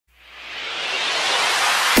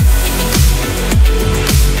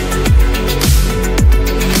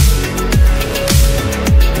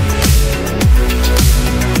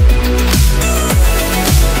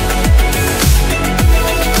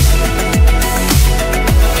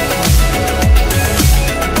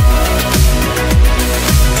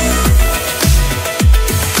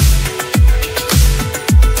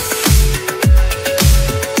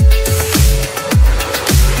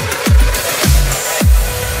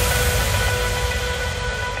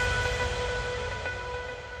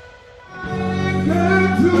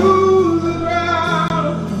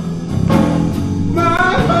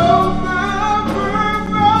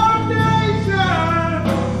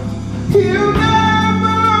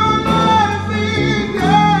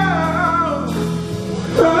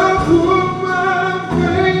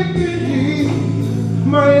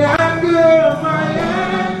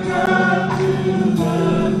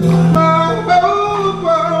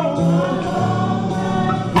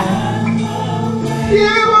You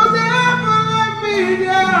will never let me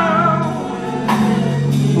down.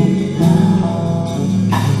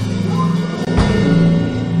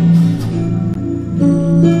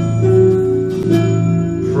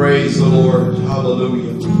 Praise the Lord.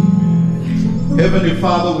 Hallelujah. Heavenly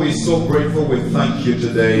Father, we're so grateful. We thank you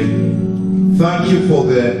today. Thank you for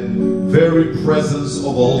the very presence of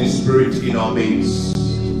Holy Spirit in our midst.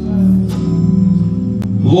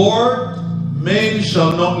 Lord, men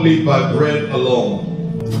shall not live by bread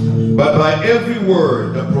alone, but by every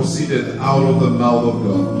word that proceedeth out of the mouth of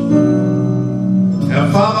God.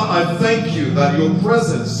 And Father, I thank you that your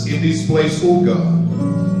presence in this place, oh God,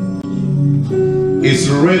 is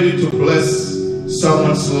ready to bless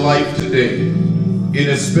someone's life today in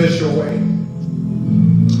a special way.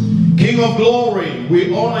 King of glory,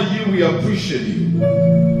 we honor you, we appreciate you.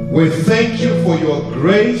 We thank you for your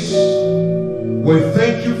grace. We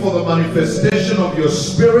thank you for the manifestation of your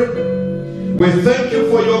spirit. We thank you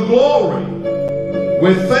for your glory.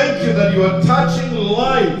 We thank you that you are touching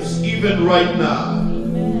lives even right now.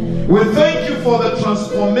 We thank you for the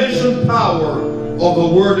transformation power of the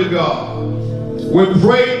Word of God. We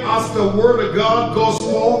pray as the Word of God goes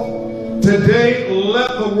forth today,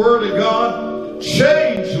 let the Word of God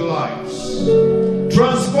change lives,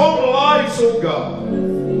 transform lives, oh God.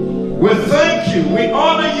 We thank you, we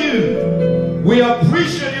honor you, we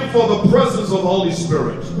appreciate you for the presence of the Holy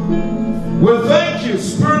Spirit. We thank you,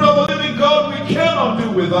 Spirit of the living God, we cannot do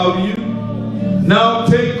without you. Now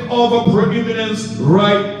take over preeminence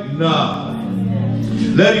right now.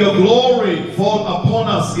 Let your glory fall upon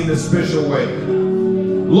us in a special way.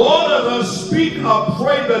 Lord, as I speak, I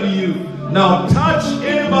pray that you now touch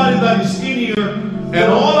anybody that is in here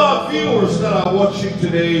and all our viewers that are watching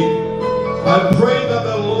today. I pray that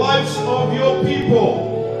the lives of your people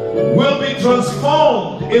will be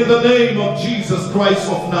transformed in the name of Jesus Christ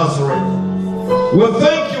of Nazareth. We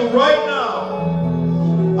thank you right now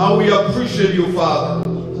and we appreciate you, Father.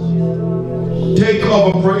 Take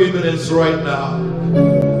over preeminence right now.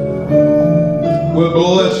 We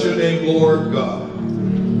bless your name, Lord God.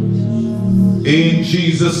 In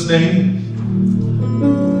Jesus' name.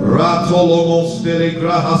 Ratolomos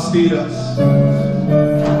telegrahastidas.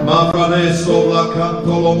 Mavraneso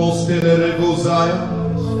blacantolomos teleregozaya.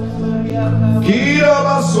 Kira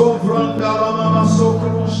baso frandala mamaso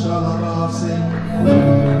kroshala bahase.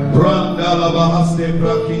 Brandala bahaste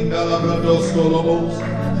prakindala bradostolomos.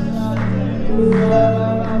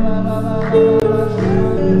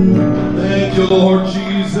 Thank you, Lord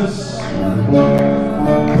Jesus.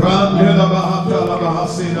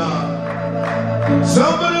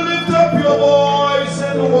 Somebody lift up your voice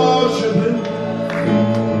and worship him.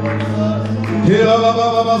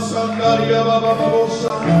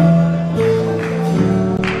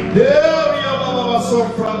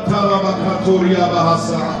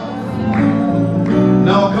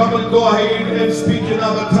 Now come and go ahead and speak in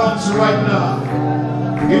other tongues right now.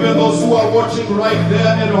 Even those who are watching right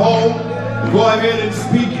there at home, go ahead and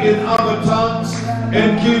speak in other tongues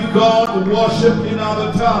and give God worship in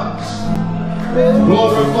other tongues.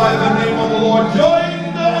 Glorify the name of the Lord.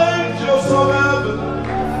 Join the angels of heaven.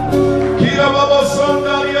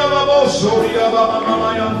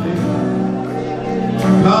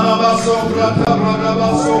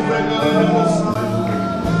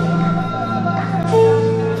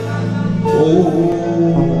 Oh,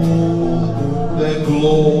 the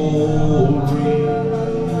glory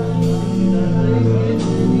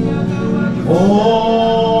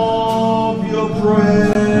of your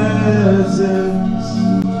presence,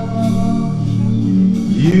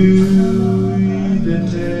 you the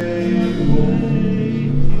table,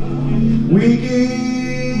 we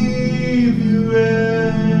give you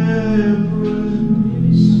reverence.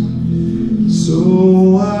 So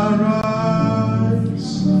arise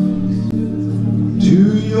to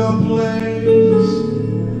your place,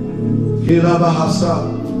 Kilabahasa.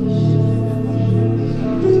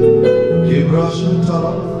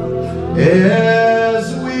 As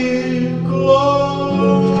we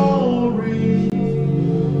glory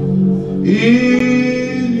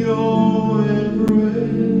in your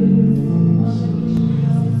embrace,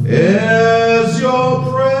 as your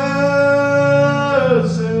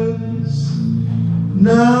presence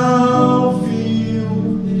now fill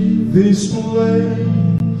this place.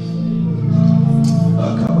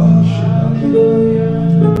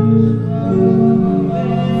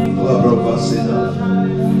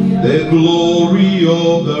 The glory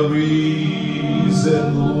of the risen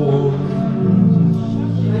Lord,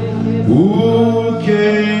 who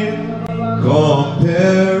can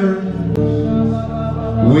compare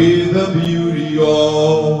with the beauty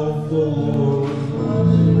of the Lord?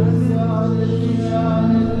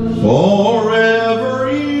 forever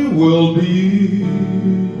He will be.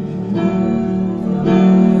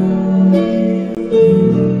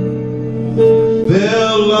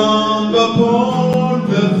 Their Lamb upon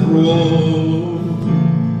the throne,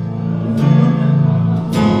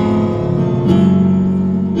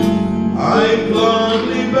 I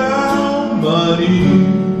gladly bow my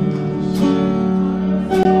knees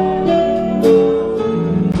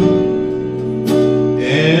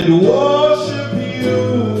and worship You.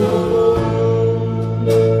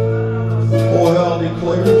 Oh, hell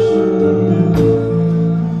declares,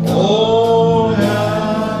 oh,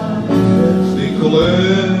 heavens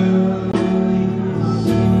declares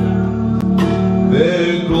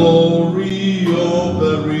the glory of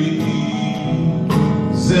the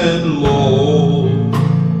risen Lord.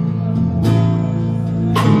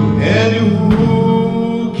 And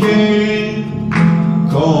who can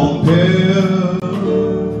compare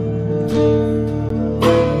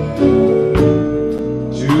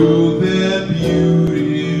to the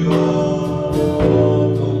beauty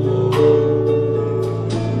of the Lord?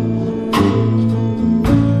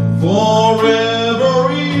 Forever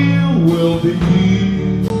He will be,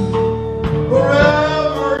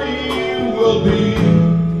 forever He will be,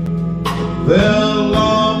 the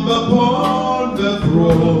Lamb upon the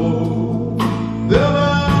throne, the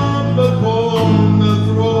Lamb upon the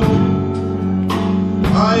throne.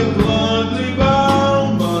 I gladly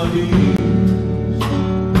bow my knees,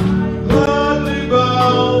 gladly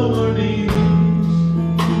bow my knees,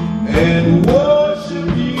 and worship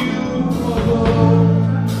You alone.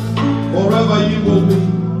 Forever You will be,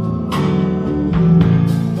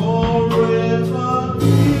 forever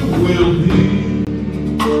You will be,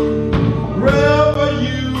 forever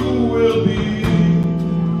You will be,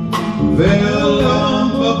 the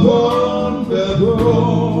Lamb upon the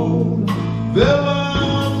throne, the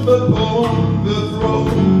Lamb upon the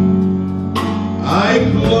throne. I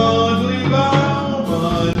gladly bow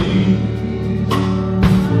my knees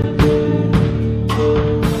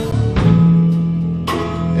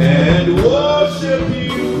and worship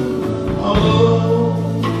You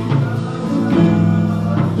alone.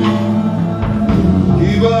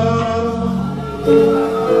 Give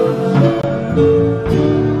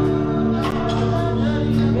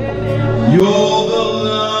You're the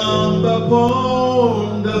Lamb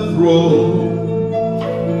upon the throne.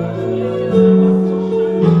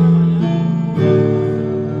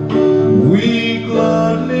 We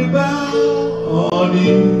gladly bow our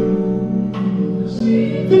knees,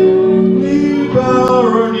 we bow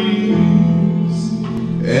our knees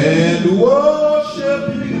and worship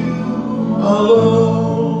You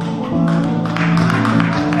alone.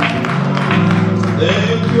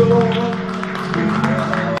 Thank You, Lord.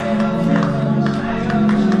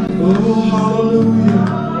 Oh, hallelujah,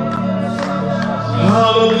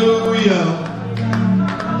 hallelujah.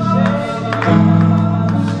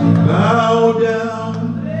 Bow down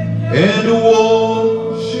and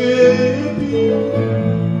worship You.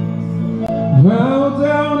 Bow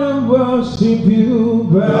down and worship You.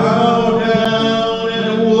 Bow down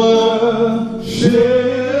and worship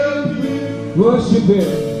You. Worship Him.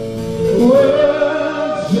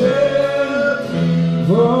 Worship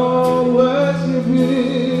Oh, worship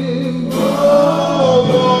Him. Oh,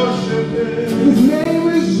 worship Him. His name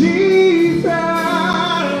is Jesus,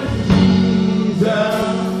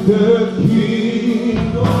 Jesus, the King.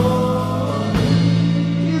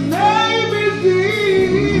 His name is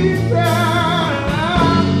Jesus,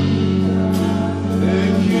 the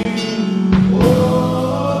King.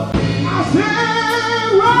 Oh, I said,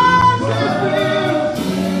 worship Him.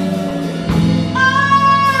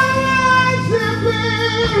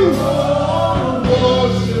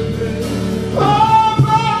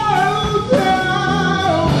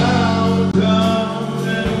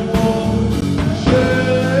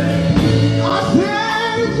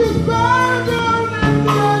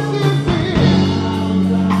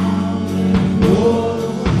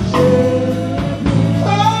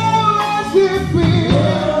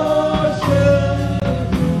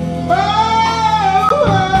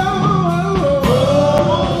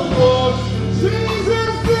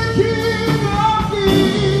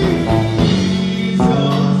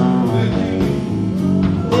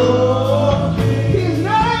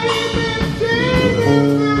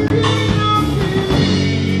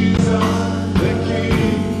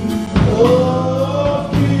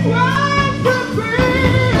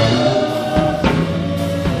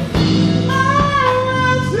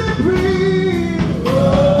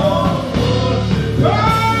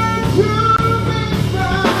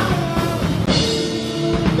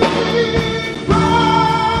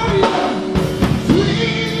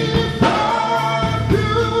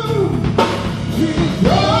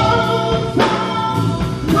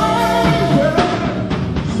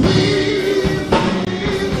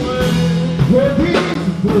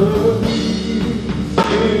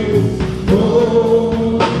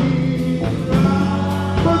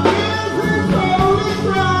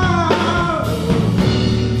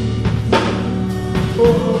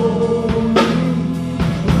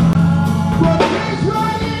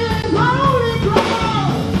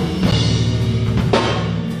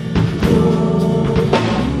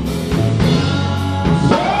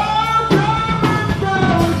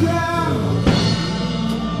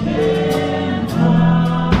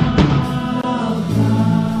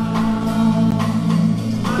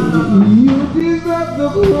 us the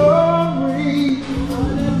glory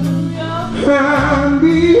and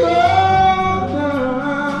the honor.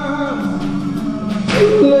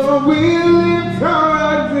 Lord, we lift our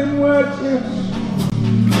hands in worship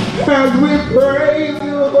as we praise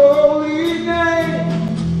your holy name.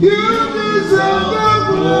 You deserve the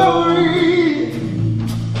glory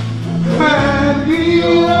and the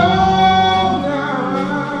honor.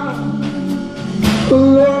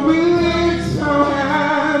 Lord, we lift our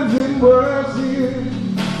hands in worship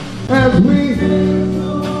as we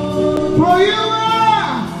for you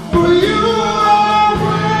are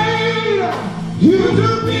great. You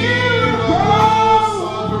do miracles.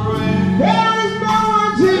 There is no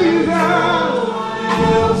one Jesus.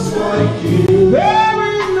 Like you. There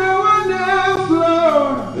is no one else,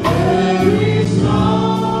 Lord. There is no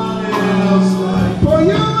one else like you. For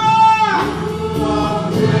you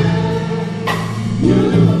are great. You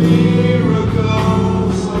do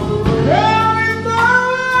miracles. There is no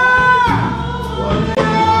one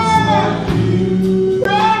else like you.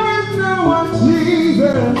 There is no one,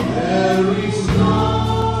 Jesus. There is no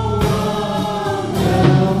one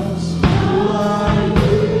else like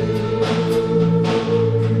you.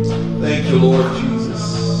 Thank you, Lord Jesus.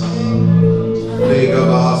 Mega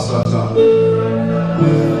Bahasata.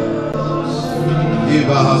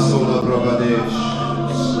 Ibahasola Bragadesh.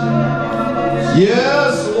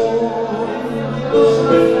 Yes, Lord.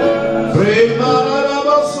 Premana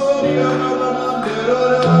Rabasoria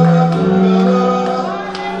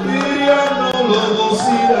Miriano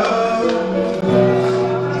Lobosida.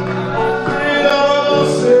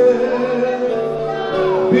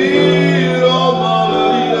 Piro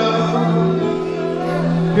Malarida.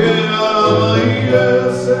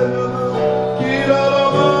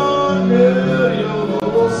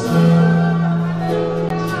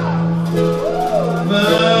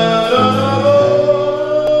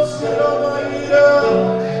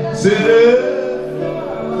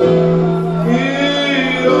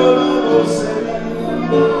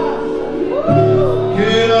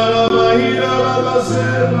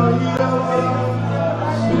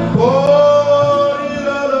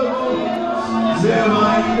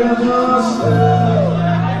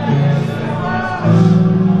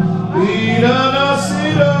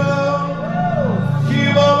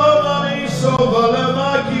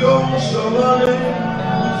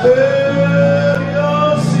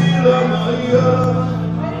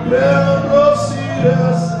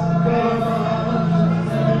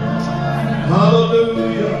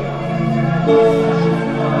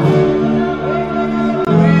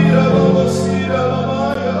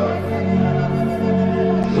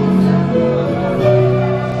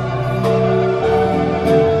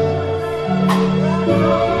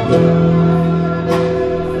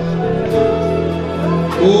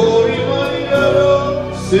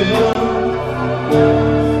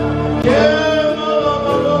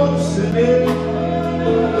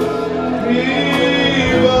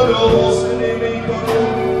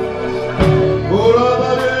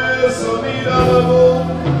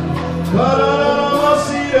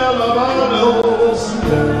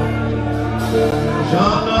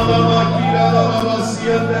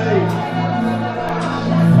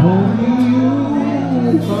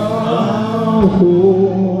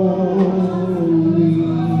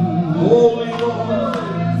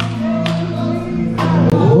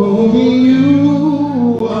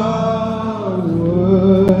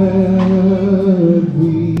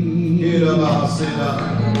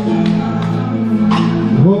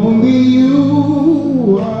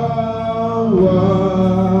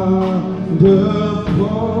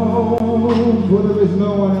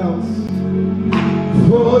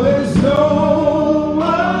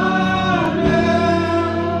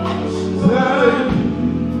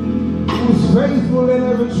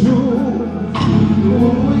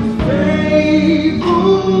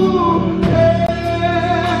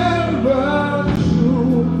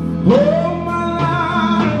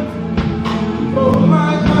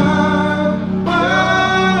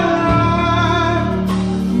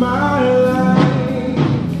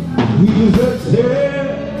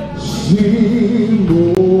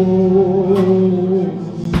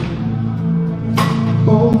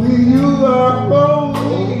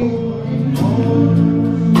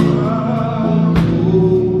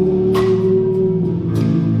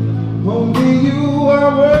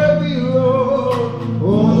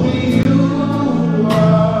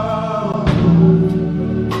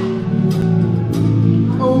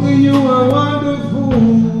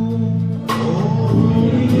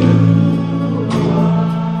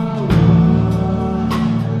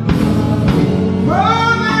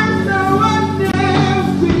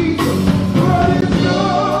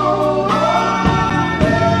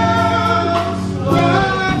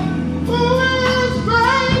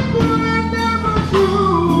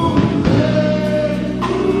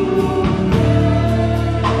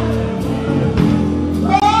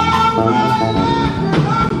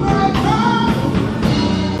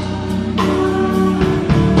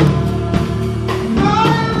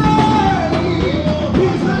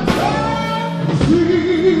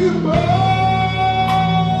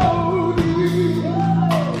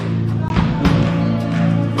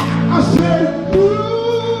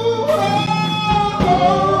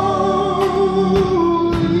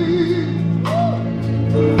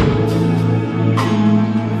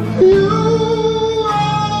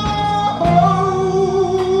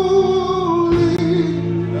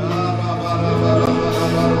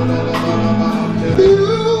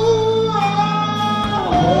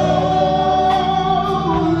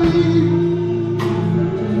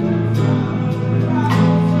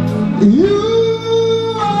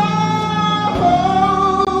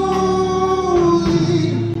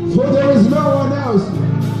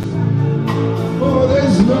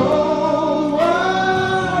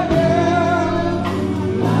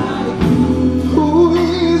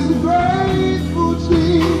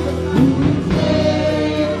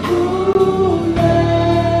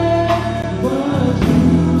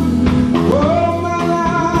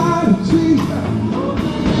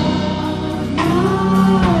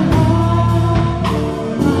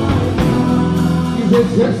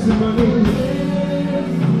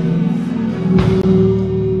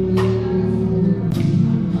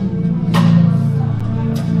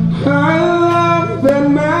 I love that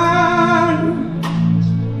man,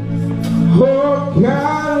 oh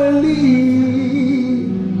Galilee.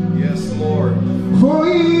 Yes, Lord. For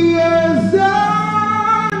he has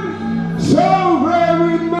done so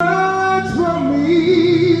very much for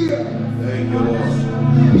me. Thank you, Lord.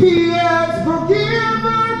 He has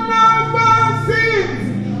forgiven all my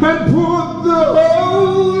sins and put the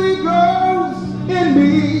Holy Ghost in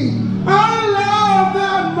me. I love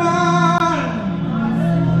that man.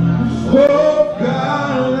 Oh,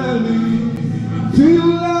 Galilee. Do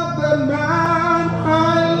you love that man? I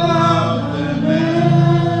love that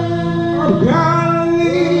man. Oh,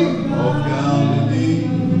 Galilee. Oh, Galilee.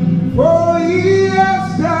 For he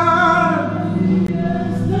has done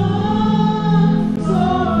so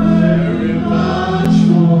very much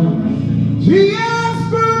for me. He has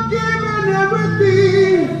forgiven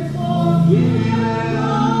everything. Forgiven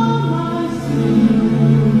all my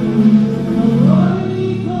sins.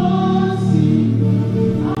 Holy Ghost,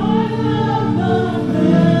 I love the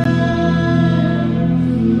man.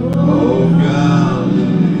 Oh,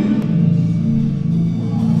 Galilee.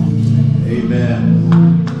 Amen.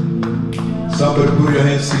 Somebody put your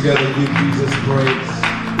hands together and give Jesus praise.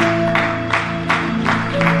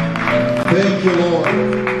 Thank you, Lord.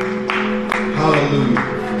 Hallelujah.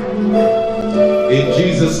 In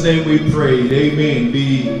Jesus' name we pray. Amen.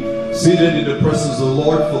 Be seated in the presence of the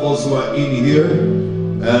Lord for those who are in here.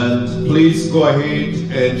 And please go ahead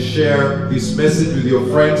and share this message with your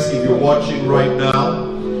friends if you're watching right now.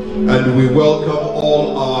 And we welcome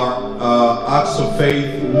all our Acts of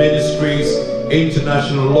Faith ministries,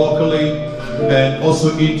 international, locally, and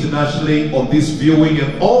also internationally on this viewing,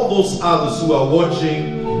 and all those others who are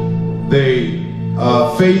watching the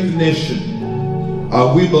Faith Nation.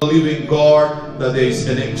 We believe in God that there is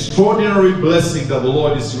an extraordinary blessing that the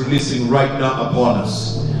Lord is releasing right now upon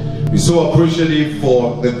us. We're so appreciative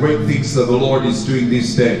for the great things that the Lord is doing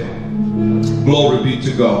this day. Glory be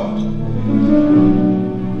to God.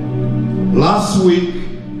 Last week,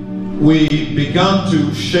 we began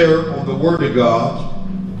to share on the Word of God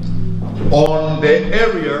on the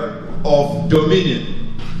area of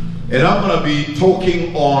dominion. And I'm going to be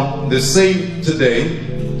talking on the same today.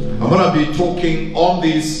 I'm going to be talking on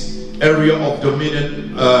this area of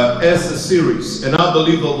dominion as a series. And I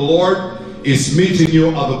believe that the Lord is meeting you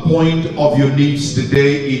at the point of your needs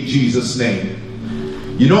today in Jesus' name.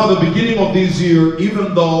 You know, at the beginning of this year,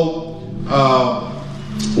 even though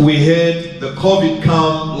we had the COVID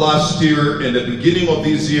come last year and the beginning of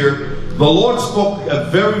this year, the Lord spoke a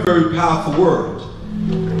very, very powerful word.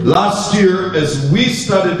 Last year, as we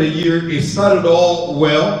started the year, it started all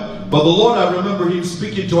well. But the Lord, I remember Him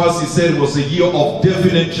speaking to us, He said it was a year of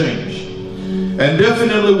definite change. And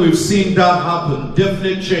definitely we've seen that happen,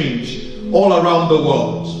 definite change all around the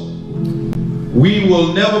world. We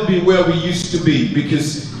will never be where we used to be,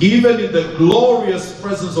 because even in the glorious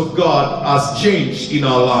presence of God has changed in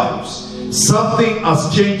our lives. Something has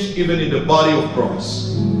changed even in the body of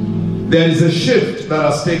Christ. There is a shift that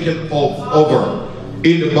has taken over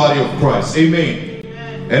in the body of Christ. Amen.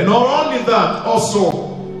 And not only that, also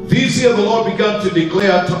this year the Lord began to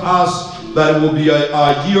declare to us that it will be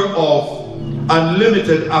a year of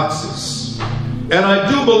unlimited access. And I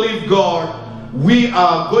do believe, God, we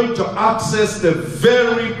are going to access the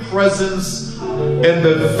very presence and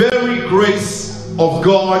the very grace of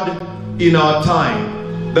God in our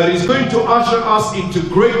time, that is going to usher us into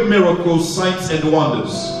great miracles, signs and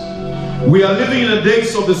wonders. We are living in the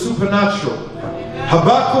days of the supernatural.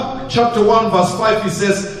 Habakkuk chapter 1 verse 5, he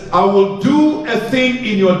says, I will do a thing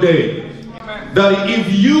in your day that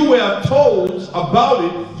if you were told about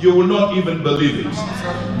it, you will not even believe it.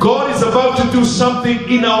 God is about to do something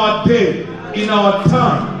in our day, in our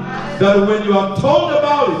time, that when you are told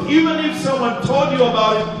about it, even if someone told you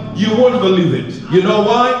about it, you won't believe it. You know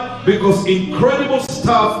why? Because incredible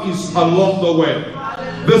stuff is along the way.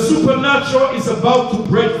 The supernatural is about to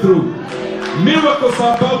break through. Miracles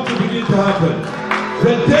are about to begin to happen.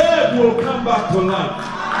 The dead will come back to life.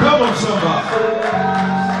 Come on, somebody.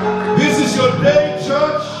 This is your day,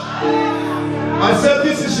 church. I said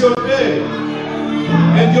this is your day.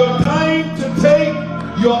 And your time to take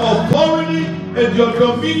your authority and your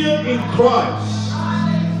dominion in Christ,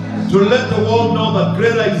 to let the world know that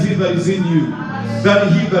greater is He that is in you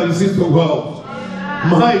than he that is in the world.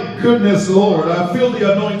 My goodness, Lord, I feel the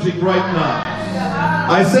anointing right now.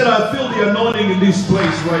 I said I feel the anointing in this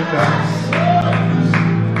place right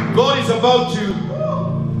now. God is about to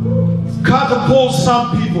catapult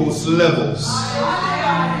some people's levels.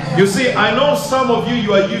 You see, I know some of you,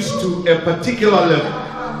 you are used to a particular level.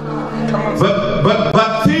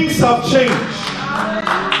 But things have changed.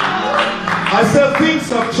 I said things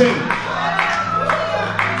have changed.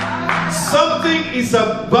 Something is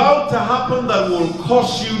about to happen that will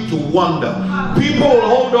cause you to wonder. People will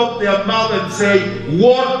hold up their mouth and say,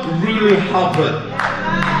 what really happened?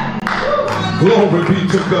 Glory be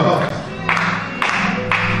to God.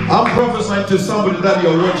 I'm prophesying to somebody that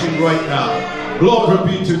you're watching right now. Glory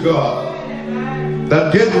be to God.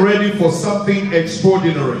 That get ready for something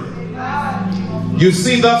extraordinary. You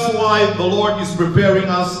see, that's why the Lord is preparing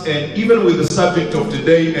us, and even with the subject of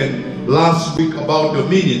today and last week about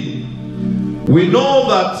dominion, we know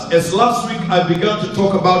that as last week I began to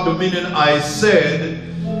talk about dominion, I said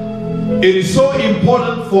it is so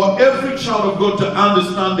important for every child of God to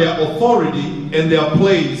understand their authority and their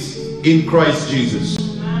place in Christ Jesus.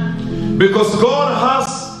 Because God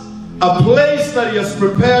has a place that He has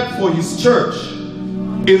prepared for His church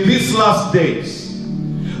in these last days.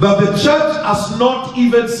 But the church has not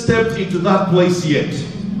even stepped into that place yet.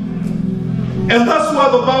 And that's why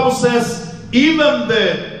the Bible says, even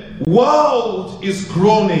the world is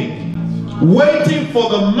groaning, waiting for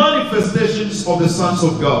the manifestations of the sons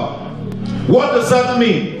of God. What does that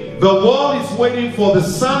mean? The world is waiting for the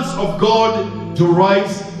sons of God to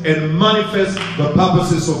rise and manifest the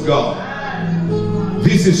purposes of God.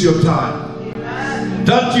 This is your time.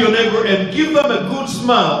 Turn to your neighbor and give them a good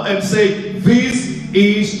smile and say, this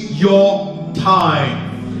is your time.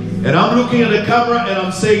 And I'm looking at the camera and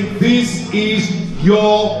I'm saying, this is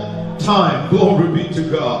your time. Glory be to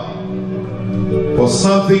God. For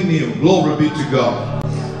something new. Glory be to God.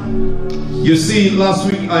 You see, last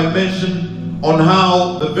week I mentioned on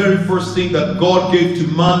how the very first thing that God gave to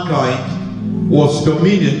mankind was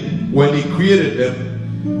dominion when He created them.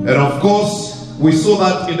 And of course, we saw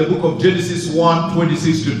that in the book of Genesis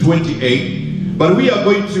 1:26 to 28. But we are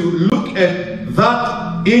going to look at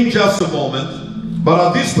that in just a moment. But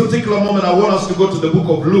at this particular moment, I want us to go to the book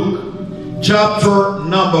of Luke, chapter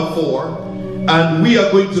number 4. And we are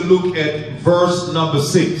going to look at verse number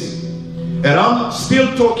 6. And I'm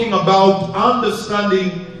still talking about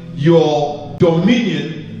understanding your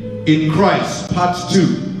dominion in Christ, part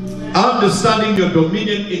 2. Understanding your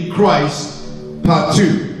dominion in Christ, part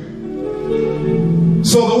 2.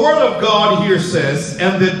 So the word of God here says,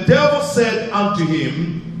 and the devil said unto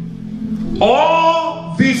him,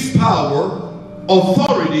 all this power,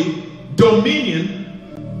 authority,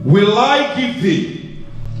 dominion will I give thee,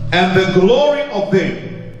 and the glory of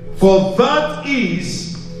them, for that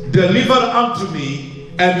is delivered unto me,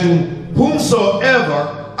 and to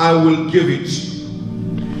whomsoever I will give it.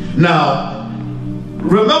 Now,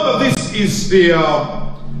 remember, this is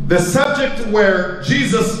the subject where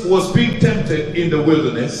Jesus was being tempted in the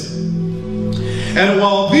wilderness. And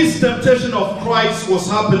while this temptation of Christ was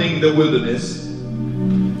happening in the wilderness,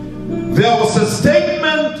 there was a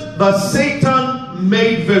statement that Satan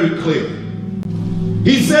made very clear.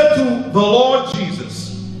 He said to the Lord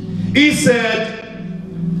Jesus, he said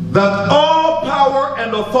that all power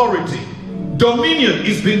and authority, dominion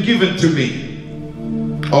is been given to me.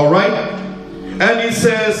 All right? And he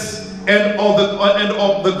says, and of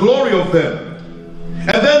the glory of them.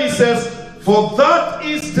 And then he says, for that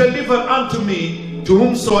is delivered unto me, to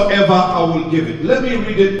whomsoever I will give it. Let me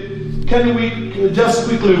read it. Can we just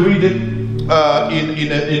quickly read it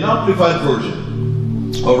in amplified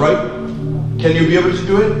version? All right? Can you be able to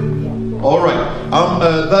do it? All right.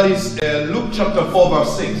 That is Luke chapter 4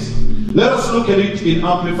 verse 6. Let us look at it in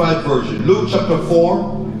amplified version. Luke chapter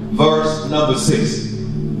 4 verse number 6.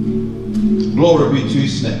 Glory be to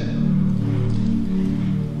His name.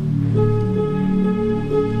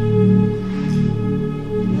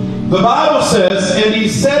 The Bible says, and he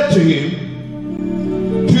said to him,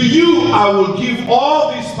 to you I will give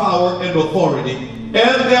all this power and authority, and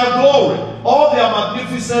their glory, all their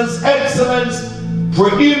magnificence, excellence,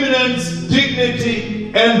 preeminence,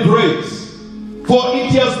 dignity, and grace. For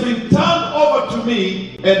it has been turned over to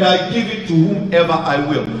me, and I give it to whomever I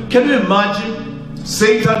will. Can you imagine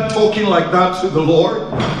Satan talking like that to the Lord?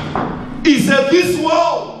 He said, this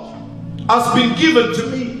world has been given to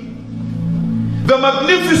me. The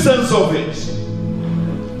magnificence of it,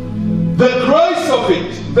 the grace of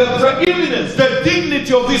it, the preeminence, the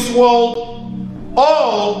dignity of this world,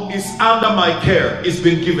 all is under my care. It's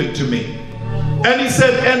been given to me. And he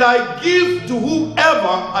said, and I give to whoever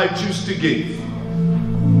I choose to give.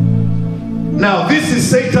 Now, this is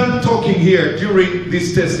Satan talking here during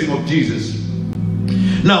this testing of Jesus.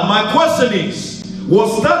 Now, my question is,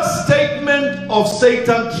 was that statement of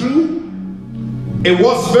Satan true? It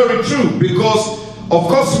was very true, because of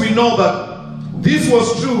course we know that this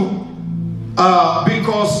was true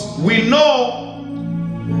because we know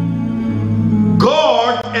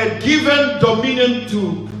God had given dominion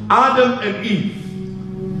to Adam and Eve.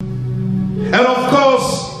 And of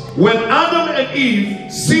course, when Adam and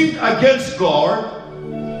Eve sinned against God,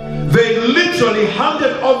 they literally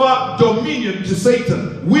handed over dominion to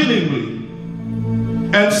Satan willingly.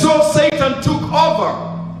 And so Satan took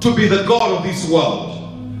over to be the God of this world.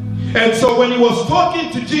 And so when he was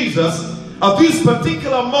talking to Jesus, at this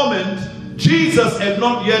particular moment, Jesus had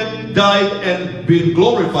not yet died and been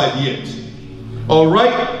glorified yet. All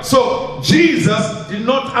right? So Jesus did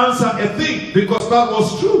not answer a thing, because that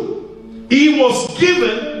was true. He was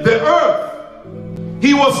given the earth.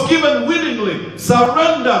 He was given willingly,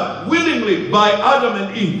 surrendered willingly by Adam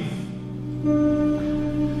and Eve.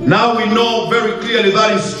 Now we know very clearly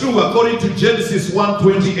that is true according to Genesis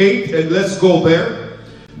 1:28, and let's go there.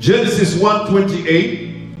 Genesis 1:28.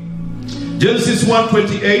 Genesis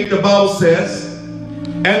 1:28, the Bible says,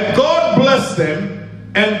 "And God blessed them,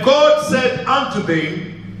 and God said unto them,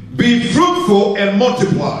 Be fruitful and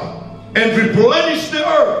multiply, and replenish the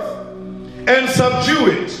earth, and subdue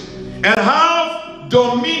it, and have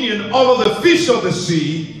dominion over the fish of the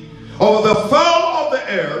sea, over the fowl of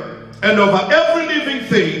the air, and over every living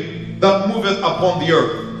thing that moveth upon the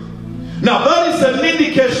earth." Now that is an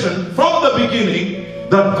indication from the beginning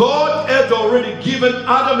that God had already given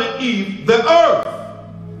Adam and Eve the earth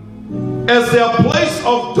as their place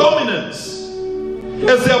of dominance,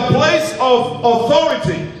 as their place of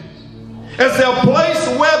authority, as their place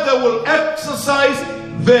where they will exercise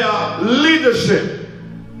their leadership.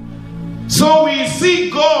 So we see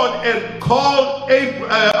God had called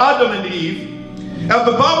Adam and Eve, and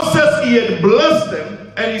the Bible says he had blessed them,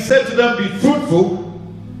 and he said to them, "Be fruitful,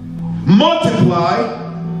 multiply,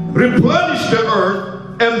 replenish the earth,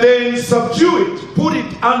 and then subdue it, put it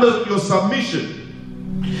under your submission."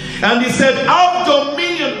 And he said, "Have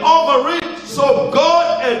dominion over it." So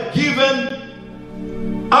God had given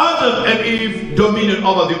Adam and Eve dominion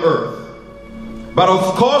over the earth. But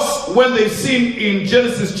of course, when they sinned in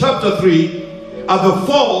Genesis chapter 3, at the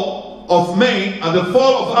fall of man, at the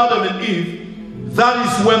fall of Adam and Eve, that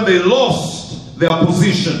is when they lost their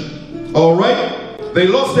position. All right? They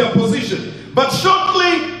lost their position. But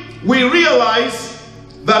shortly, we realize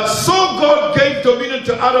that so God gave dominion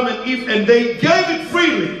to Adam and Eve, and they gave it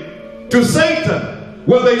freely to Satan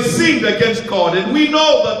when they sinned against God. And we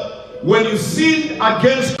know that when you sin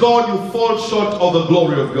against God, you fall short of the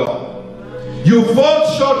glory of God. You fall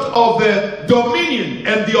short of the dominion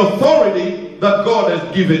and the authority that God has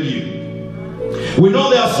given you. We know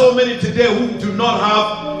there are so many today who do not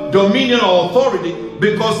have dominion or authority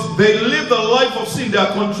because they live the life of sin. They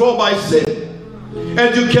are controlled by sin.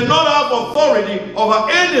 And you cannot have authority over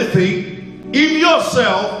anything in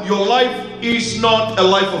yourself. Your life is not a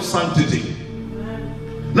life of sanctity.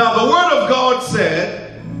 Now the Word of God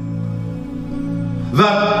said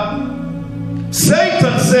that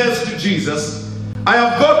Satan says to Jesus, "I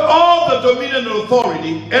have got all the dominion and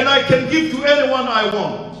authority, and I can give to anyone I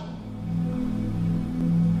want."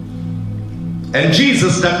 And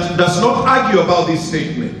Jesus does not argue about this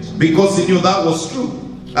statement, because he knew that was true.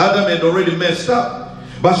 Adam had already messed up.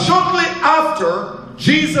 But shortly after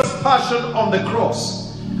Jesus' passion on the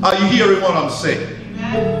cross, are you hearing what I'm saying?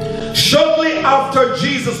 Shortly after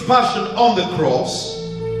Jesus' passion on the cross,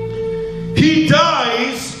 he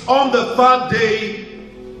dies. On the third day,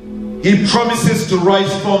 he promises to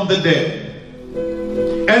rise from the dead.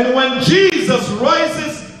 And when Jesus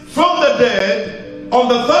rises from the dead, on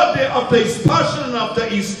the third day after his passion and after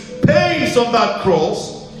his pains on that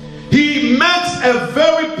cross, he makes a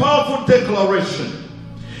very powerful declaration.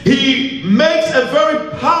 He makes a very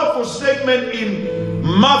powerful statement in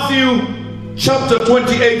Matthew chapter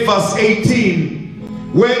 28 verse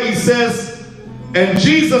 18, where he says, "And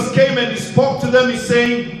Jesus came and he spoke to them, he's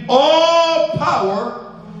saying, all power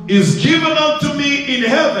is given unto me in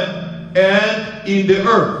heaven and in the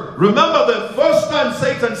earth." Remember, the first time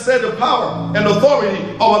Satan said the power and authority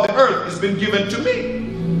over the earth has been given to me.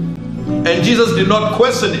 And Jesus did not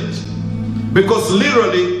question it, because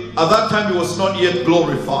literally at that time he was not yet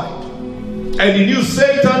glorified. And he knew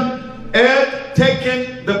Satan had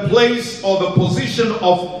taken the place or the position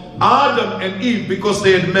of Adam and Eve because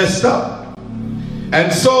they had messed up.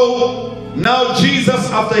 And so now Jesus,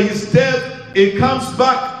 after his death, he comes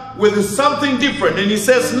back with something different, and he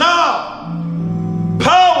says, "Now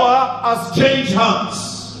power has changed hands.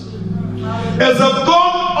 As I've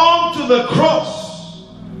gone on to the cross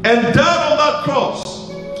and died on that cross,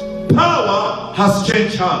 power has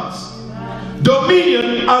changed hands.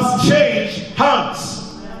 Dominion has changed hands."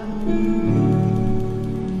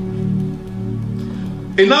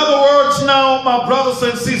 In other words, now, my brothers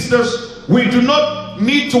and sisters, we do not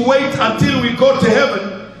need to wait until we go to heaven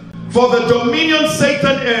for the dominion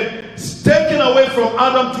Satan had taken away from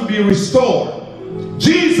Adam to be restored.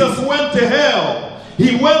 Jesus went to hell.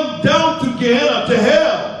 He went down to Gehenna, to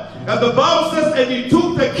hell. And the Bible says, and he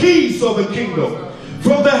took the keys of the kingdom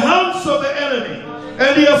from the hands of the enemy.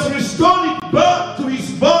 And he has restored it back to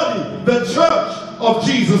his body, the church of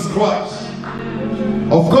Jesus Christ.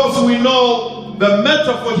 Of course, we know the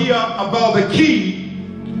metaphor here about the key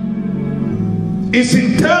is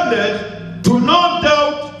intended to no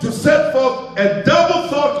doubt to set forth a double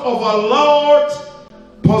thought of a Lord's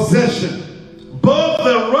possession, both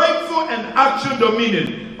the rightful and actual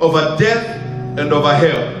dominion over death and over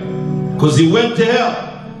hell. Because he went to hell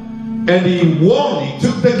and he won. He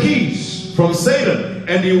took the keys from Satan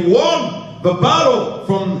and he won the battle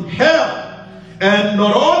from hell. And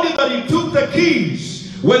not only that, he took the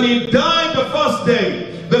keys. When he died the first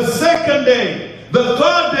day, the second day, the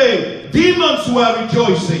third day, demons were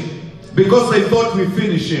rejoicing because they thought we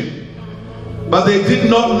finished him. But they did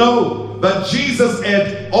not know that Jesus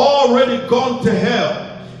had already gone to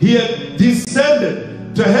hell. He had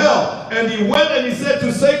descended to hell. And he went and he said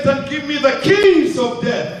to Satan, give me the keys of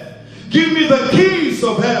death. Give me the keys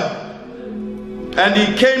of hell. And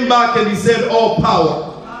he came back and he said, all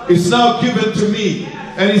power is now given to me.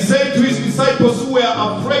 And he said to his disciples who were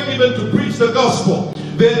afraid even to preach the gospel,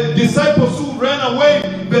 the disciples who ran away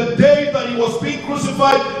the day that he was being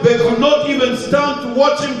crucified, they could not even stand to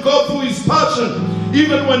watch him go through his passion.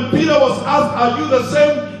 Even when Peter was asked, are you the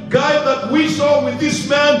same guy that we saw with this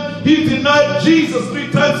man? He denied Jesus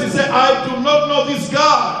 3 times. He said, I do not know this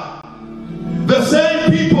guy. The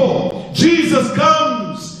same people. Jesus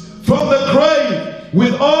comes from the grave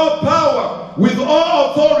with all power, with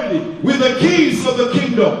all authority, with the keys of the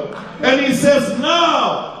kingdom. And he says,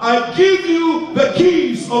 now I give you the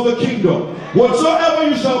keys of the kingdom. Whatsoever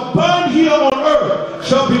you shall bind here on earth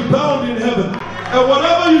shall be bound in heaven. And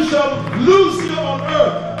whatever you shall loose here on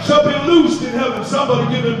earth shall be loosed in heaven.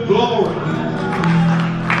 Somebody give him glory.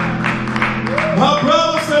 My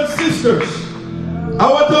brothers and sisters,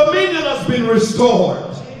 our dominion has been restored.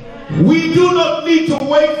 We do not need to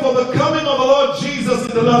wait for the coming of the Lord Jesus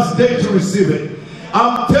in the last day to receive it.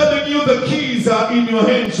 I'm telling you, the keys are in your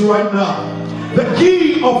hands right now. The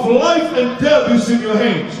key of life and death is in your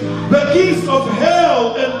hands. The keys of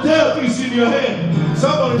hell and death is in your hand.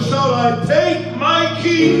 Somebody shout, I take my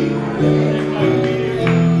key.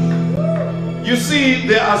 You see,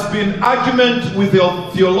 there has been argument with the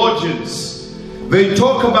theologians. They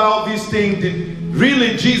talk about this thing, did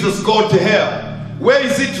really Jesus go to hell? Where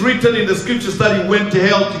is it written in the scriptures that he went to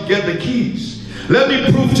hell to get the keys? Let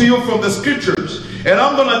me prove to you from the scriptures. And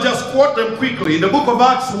I'm going to just quote them quickly. In the book of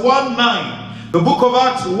Acts 1:9. The book of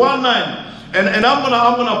Acts 1:9. And I'm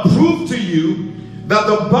gonna prove to you that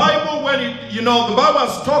the Bible, when it, the Bible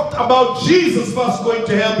has talked about Jesus first going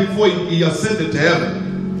to hell before he ascended to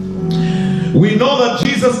heaven. We know that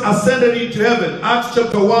Jesus ascended into heaven. Acts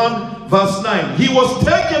chapter 1 verse 9. He was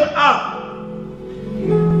taken up,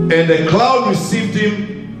 and the cloud received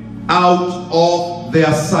him out of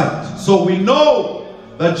their sight. So we know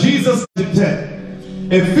that Jesus did 10.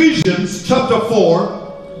 Ephesians chapter 4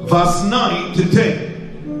 verse 9 to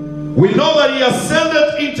 10. We know that he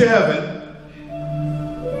ascended into heaven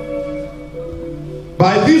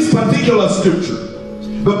by this particular scripture.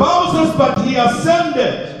 The Bible says, but he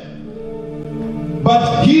ascended.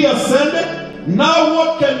 But he ascended. Now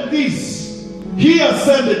what can this he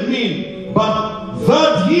ascended mean? But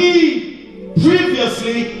that he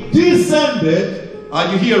previously descended.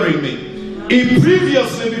 Are you hearing me? He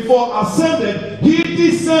previously, before ascended, he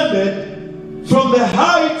descended from the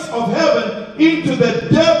heights of heaven into the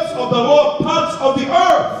depths of the lower parts of the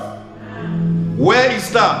earth. Where is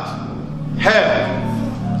that? Hell.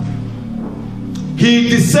 He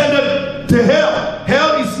descended to hell.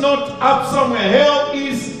 Hell is not up somewhere. Hell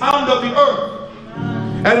is under the earth.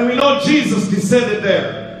 And we know Jesus descended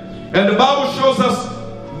there. And the Bible shows us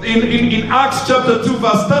in Acts chapter 2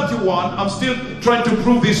 verse 31. I'm still trying to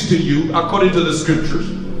prove this to you according to the scriptures.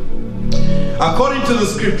 According to the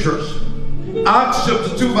scriptures, Acts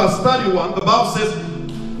chapter 2 verse 31, the Bible says,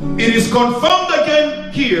 it is confirmed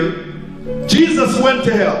again here, Jesus went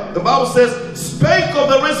to hell. The Bible says, spake of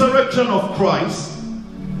the resurrection of Christ,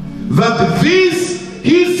 that this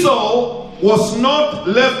his soul was not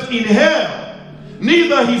left in hell,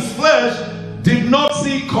 neither his flesh did not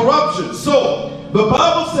see corruption. So the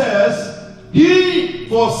Bible says, he,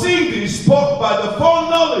 foreseeing this, spoke by the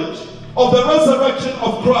foreknowledge of the resurrection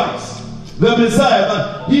of Christ, the Messiah,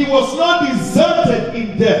 that he was not deserted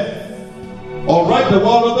in death, all right, the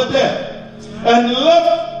world of the dead, and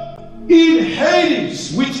left in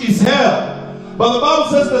Hades, which is hell, But the Bible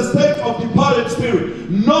says the state of departed spirit,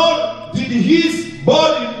 nor did his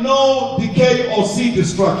body know decay or see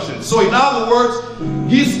destruction. So in other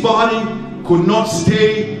words, his body could not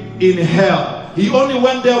stay in hell. He only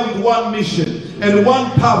went there with one mission and one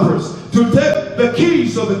purpose, to take the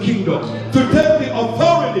keys of the kingdom, to take the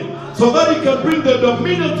authority, so that he can bring the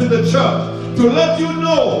dominion to the church, to let you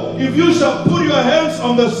know, if you shall put your hands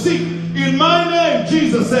on the sick in my name,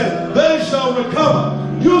 Jesus said, they shall recover.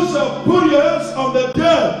 You shall put your hands on the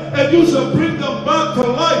dead and you shall bring them back to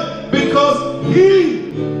life, because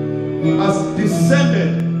he has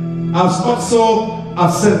descended, has also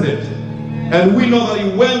ascended. And we know that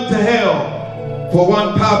he went to hell for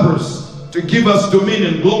one purpose, to give us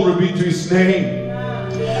dominion. Glory be to his name.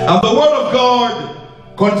 And the word of God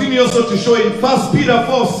continues to show in 1 Peter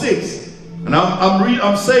 4:6. And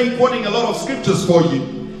I'm saying, quoting a lot of scriptures for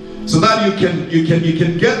you, so that you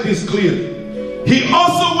can get this clearly. He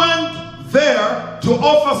also went there to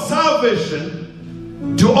offer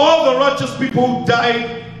salvation to all the righteous people who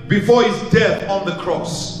died before his death on the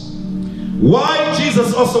cross. Why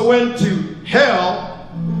Jesus also went to hell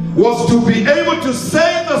was to be able to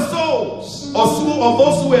save the souls of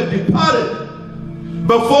those who had departed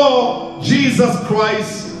before Jesus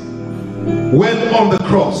Christ went on the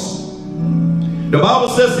cross. The Bible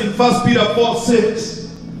says in 1 Peter 4:6,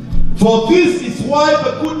 for this is why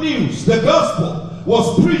the good news, the gospel,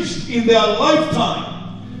 was preached in their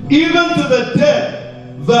lifetime, even to the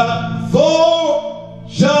dead, that though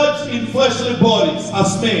judged in fleshly bodies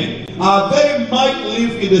as men, they might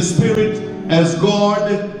live in the spirit as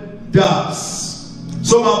God does.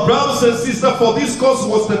 So my brothers and sisters, for this cause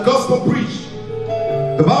was the gospel preached.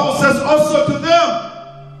 The Bible says also to them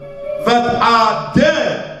that are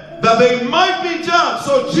dead, that they might be judged.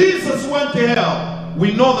 So Jesus went to hell.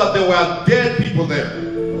 We know that there were dead people there,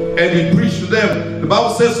 and he preached to them. The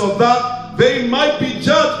Bible says so that they might be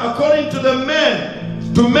judged according to the men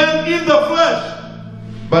in the flesh,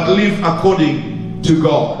 but live according to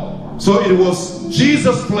God. So it was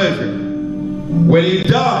Jesus' pleasure when he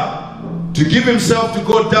died to give himself to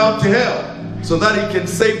go down to hell, so that he can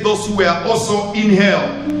save those who were also in hell.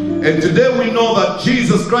 And today we know that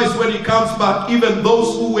Jesus Christ, when he comes back, even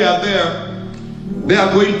those who were there, they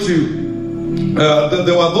are going to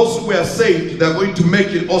there were those who were saved, they are going to make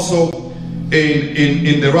it also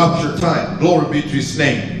in the rapture time. Glory be to his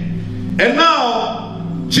name. And now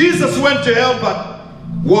Jesus went to hell but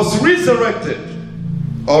was resurrected,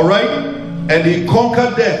 all right, and he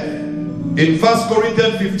conquered death. In 1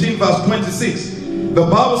 Corinthians 15 verse 26, the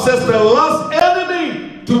Bible says the last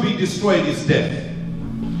enemy to be destroyed is death.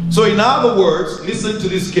 So in other words, listen to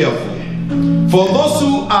this carefully. For those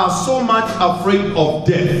who are so much afraid of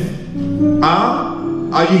death,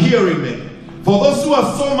 are you hearing me? For those who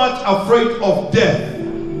are so much afraid of death,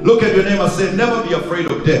 look at your neighbor and say, never be afraid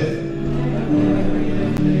of death.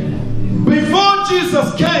 Before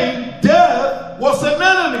Jesus came, death was an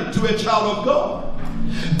enemy to a child of God.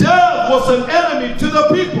 Death was an enemy to the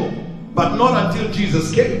people, but not until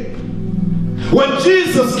Jesus came. When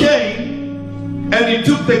Jesus came and he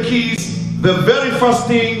took the keys, the very first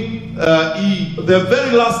thing, the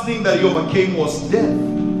very last thing that he overcame was death.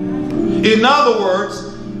 In other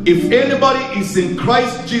words, if anybody is in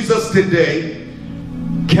Christ Jesus today,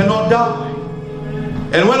 cannot die.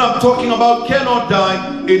 And when I'm talking about cannot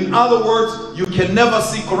die, in other words, you can never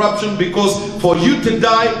see corruption, because for you to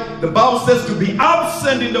die, the Bible says to be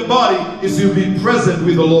absent in the body is to be present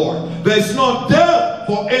with the Lord. There is no death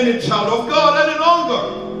for any child of God any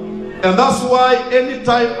longer. And that's why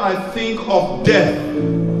anytime I think of death,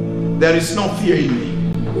 there is no fear in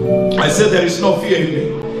me. I said there is no fear in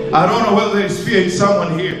me. I don't know whether there is fear in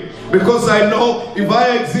someone here, because I know if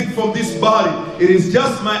I exit from this body, it is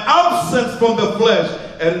just my absence from the flesh,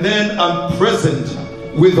 and then I'm present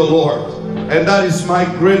with the Lord. And that is my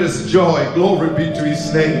greatest joy. Glory be to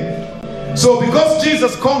his name. So because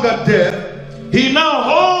Jesus conquered death, he now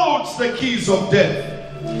holds the keys of death.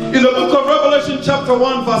 In the book of Revelation chapter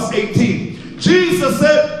 1 verse 18, Jesus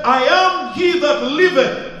said, I am he that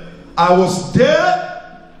liveth. I was dead,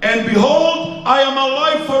 and behold, I am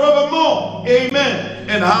alive forevermore. Amen.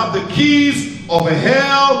 And I have the keys of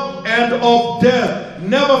hell and of death.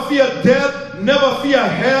 Never fear death, never fear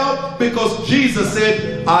hell, because Jesus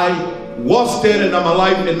said, I was dead and I'm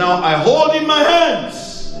alive, and now I hold in my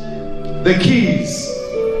hands the keys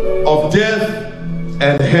of death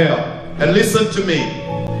and hell. And listen to me,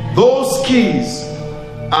 those keys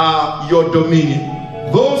are your dominion.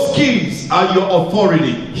 Those keys are your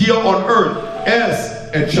authority here on earth as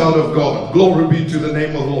a child of God. Glory be to the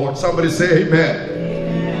name of the Lord. Somebody say amen.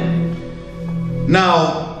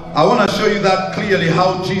 Now I want to show you that clearly,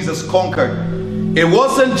 how Jesus conquered It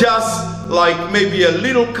wasn't just like maybe a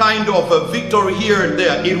little kind of a victory here and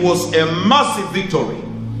there. It was a massive victory.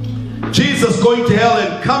 Jesus going to hell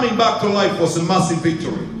and coming back to life was a massive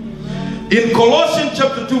victory. In Colossians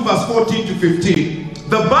chapter 2 verse 14 to 15,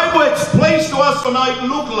 the Bible explains to us what it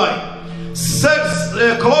looked like.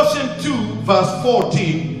 Colossians 2 verse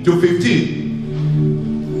 14 to 15.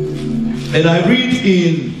 And I read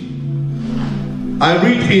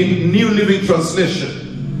in New Living Translation.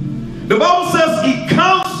 The Bible says he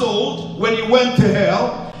counseled, when he went to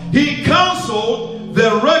hell, he counseled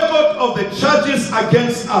the record of the charges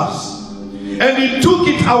against us. And he took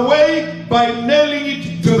it away by nailing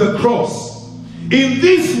it to the cross. In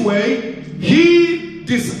this way, he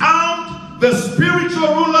disarmed the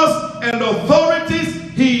spiritual rulers and authorities.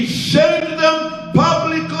 He shamed them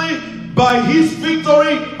publicly by his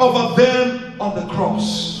victory over them on the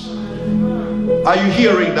cross. Are you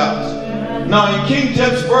hearing that? Now in King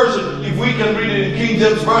James Version, if we can read it in King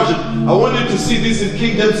James Version, I want you to see this in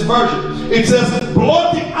King James Version. It says,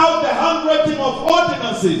 blotting out the handwriting of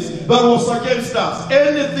ordinances that was against us.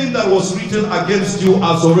 Anything that was written against you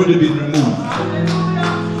has already been removed.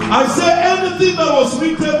 I say anything that was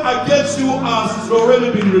written against you has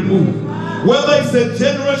already been removed. Whether it's a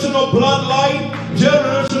generational bloodline,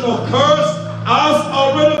 generational curse, has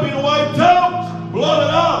already been wiped out, blotted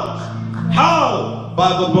out. How?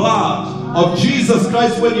 By the blood of Jesus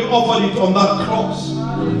Christ when he offered it on that cross.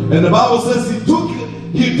 And the Bible says he took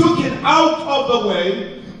it out of the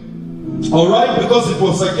way, all right, because it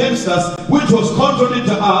was against us, which was contrary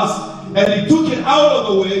to us, and he took it out of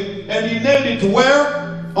the way and he nailed it where?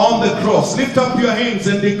 On the cross. Lift up your hands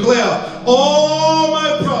and declare, all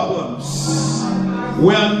my problems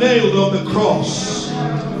were nailed on the cross.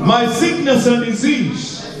 My sickness and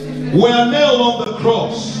disease were nailed on the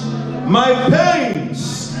cross. My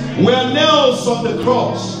pains were nails on the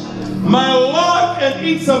cross. My lack and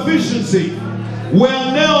insufficiency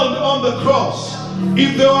were nailed on the cross.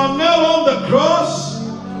 If they were nailed on the cross,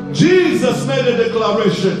 Jesus made a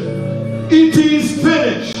declaration. It is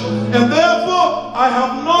finished. And therefore, I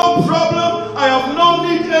have no problem. I have no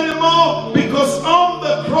need anymore, because on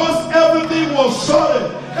the cross, everything was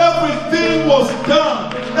sorted. Everything was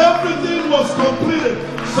done. Everything was completed.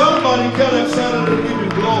 Somebody get excited and give him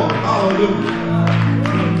glory. Hallelujah.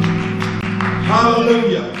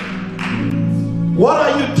 Hallelujah. What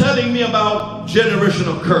are you telling me about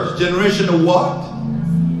generational curse? Generational what?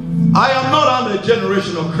 I am not under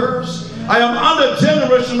generational curse. I am under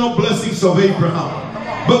generational blessings of Abraham.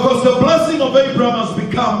 Because the blessing of Abraham has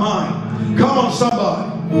become mine. Come on,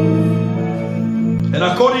 somebody. And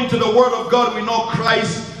according to the word of God, we know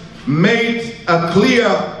Christ made a clear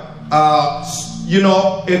a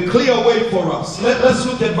clear way for us. Let's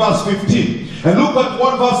look at verse 15. And look at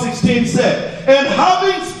what verse 16 said. And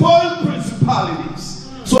having spoiled principalities.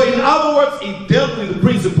 So in other words, it dealt with the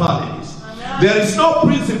principalities. There is no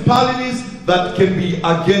principalities that can be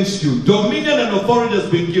against you. Dominion and authority has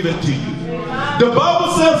been given to you. The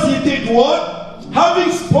Bible says he did what?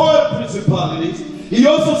 Having spoiled principalities, he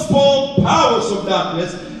also spoiled powers of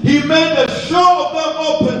darkness. He made a show of them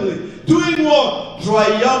openly. Doing what?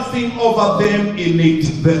 Triumphing over them in it,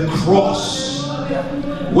 the cross.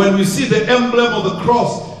 When we see the emblem of the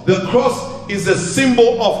cross is a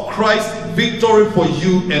symbol of Christ's victory for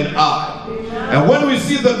you and I. And when we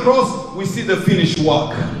see the cross, we see the finished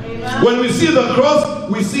work. When we see the cross,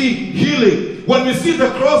 we see healing. When we see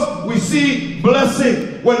the cross, we see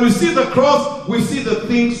blessing. When we see the cross, we see the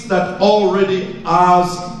things that already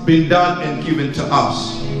has been done and given to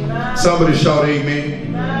us. Somebody shout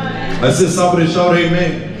amen. I said somebody shout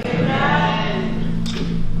amen.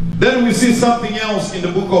 Then we see something else in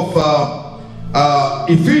the book of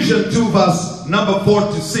Ephesians 2 verse number 4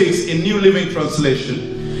 to 6 in New Living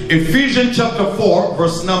Translation. Ephesians chapter 4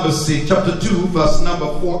 verse number 6, chapter 2 verse number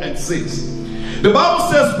 4 and 6. The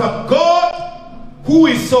Bible says, but God, who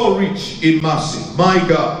is so rich in mercy, my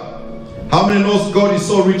God, how many knows God is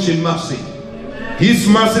so rich in mercy? His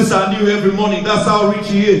mercies are new every morning. That's how rich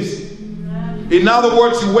he is. In other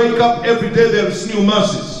words, you wake up every day, there is new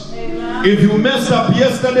mercies. If you messed up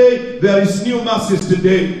yesterday, there is new mercies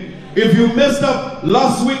today. If you messed up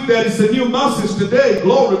last week, there is a new mercies today.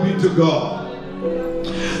 Glory be to God.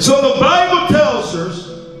 So the Bible tells us,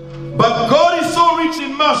 but God is so rich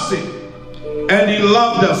in mercy, and he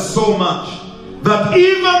loved us so much, that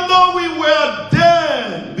even though we were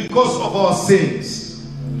dead because of our sins,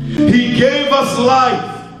 he gave us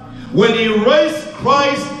life when he raised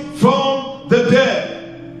Christ from the dead.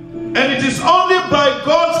 And it is only by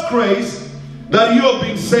God's grace that you have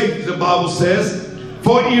been saved, the Bible says.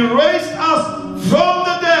 For he raised us from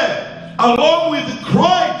the dead along with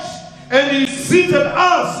Christ, and he seated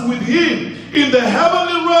us with him in the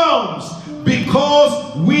heavenly realms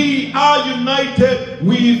because we are united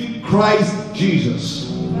with Christ Jesus.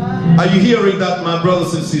 Are you hearing that, my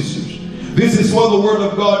brothers and sisters? This is what the Word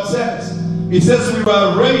of God says. It says we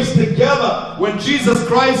were raised together when Jesus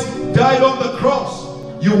Christ died on the cross.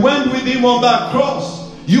 You went with him on that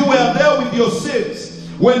cross. You were there with your sins.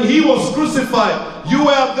 When he was crucified, you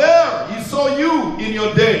were there. He saw you in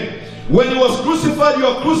your day. When he was crucified, you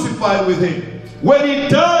are crucified with him. When he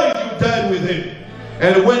died, you died with him.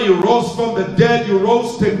 And when he rose from the dead, you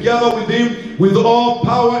rose together with him with all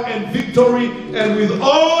power and victory and with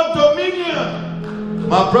all dominion.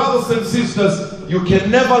 My brothers and sisters, you can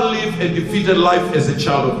never live a defeated life as a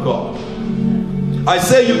child of God. I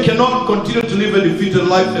say you cannot continue to live a defeated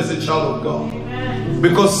life as a child of God.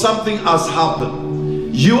 Because something has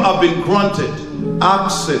happened. You have been granted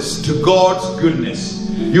access to God's goodness.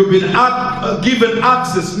 You've been given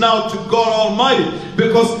access now to God Almighty.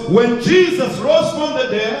 Because when Jesus rose from the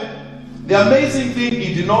dead, the amazing thing,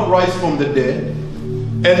 he did not rise from the dead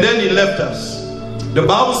and then he left us. The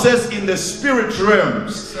Bible says in the spirit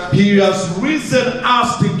realms, he has risen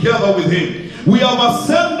us together with him. We have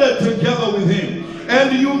ascended together with him.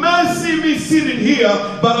 And you may see me sitting here,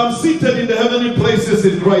 but I'm seated in the heavenly places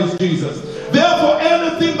in Christ Jesus. Therefore,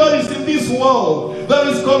 anything that is in this world, that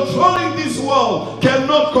is controlling this world,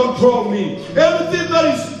 cannot control me. Anything that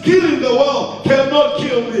is killing the world cannot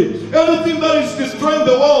kill me. Anything that is destroying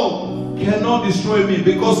the world cannot destroy me,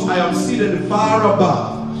 because I am seated far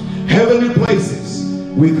above heavenly places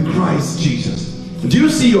with Christ Jesus. Do you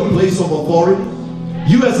see your place of authority?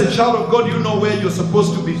 You as a child of God, you know where you're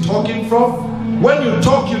supposed to be talking from. When you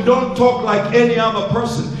talk, you don't talk like any other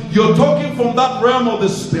person. You're talking from that realm of the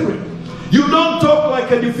spirit. You don't talk like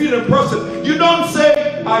a defeated person. You don't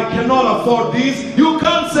say, I cannot afford this. You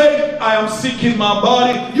can't say, I am sick in my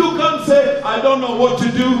body. You can't say, I don't know what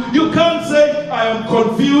to do. You can't say, I am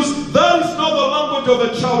confused. That is not the language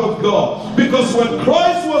of a child of God. Because when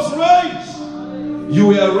Christ was raised, you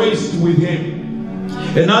were raised with him.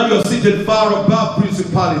 And now you're seated far above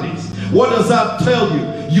principalities. What does that tell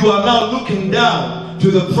you? You are now looking down to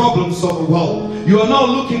the problems of the world. You are now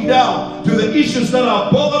looking down to the issues that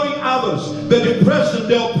are bothering others. The depression,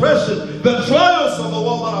 the oppression, the trials of the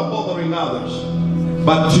world that are bothering others.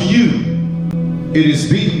 But to you, it is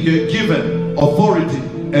being given authority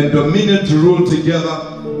and dominion to rule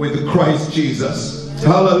together with Christ Jesus.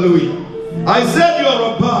 Hallelujah. I said you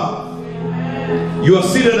are above. You are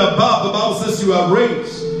seated above. The Bible says you are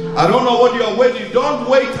raised. I don't know what you are waiting. Don't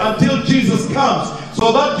wait until Jesus comes,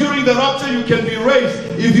 so that during the rapture you can be raised.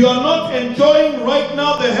 If you are not enjoying right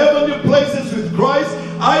now the heavenly places with Christ,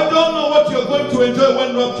 I don't know what you're going to enjoy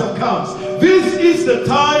when rapture comes. This is the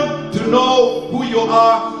time to know who you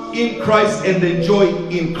are in Christ and enjoy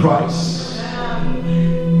in Christ.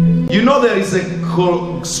 You know there is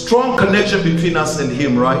a strong connection between us and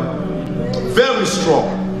him, right? Very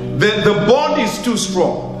strong. The bond is too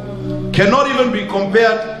strong. Cannot even be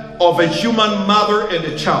compared of a human mother and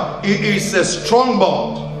a child. It is a strong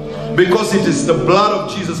bond because it is the blood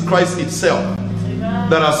of Jesus Christ itself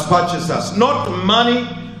that has purchased us. Not money,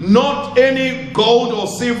 not any gold or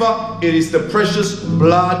silver. It is the precious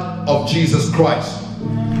blood of Jesus Christ.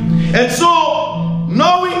 And so,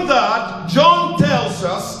 knowing that, John tells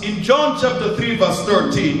us in John chapter 3 verse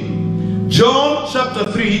 13, John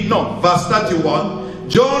chapter 3, no, verse 31,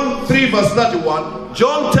 John 3 verse 31,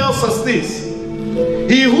 John tells us this: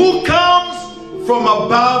 he who comes from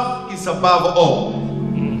above is above all,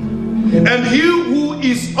 and he who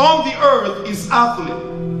is on the earth is earthly,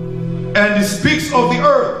 and he speaks of the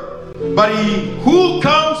earth, but he who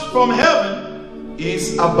comes from heaven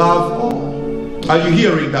is above all. Are you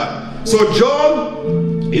hearing that? So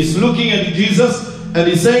John is looking at Jesus and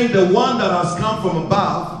he's saying the one that has come from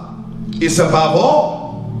above is above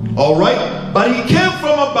all. Alright? But he came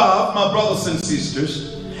from above, my brothers and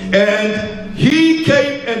sisters, and he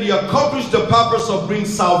came and he accomplished the purpose of bringing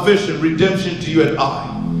salvation, redemption to you and I.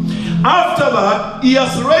 After that, he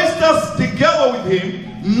has raised us together with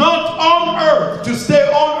him, not on earth, to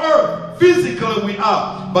stay on earth. Physically we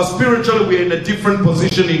are, but spiritually we are in a different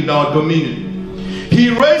position in our dominion. He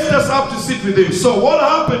raised us up to sit with him. So what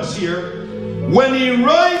happens here? When he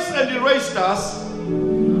raised and he raised us,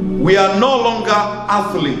 we are no longer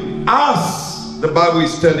earthly, as the Bible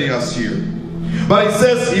is telling us here. But it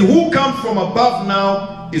says, he who comes from above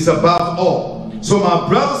now is above all. So my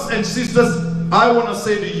brothers and sisters, I want to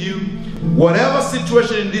say to you, whatever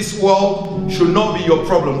situation in this world should not be your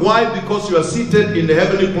problem. Why? Because you are seated in the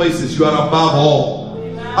heavenly places. You are above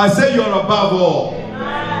all. I say you are above all.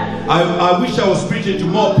 I wish I was preaching to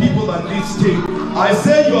more people than this thing. I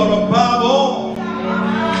said you are above all.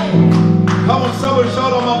 Come on, somebody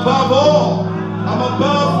shout, I'm above all. I'm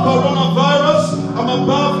above coronavirus. I'm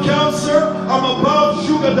above cancer. I'm above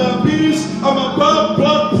sugar diabetes. I'm above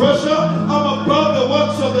blood pressure. I'm above the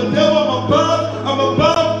works of the devil. I'm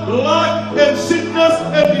above lack and sickness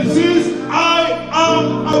and disease. I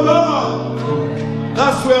am above.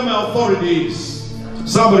 That's where my authority is.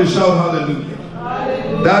 Somebody shout hallelujah.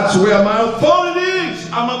 That's where my authority is.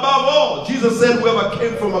 I'm above all. Jesus said whoever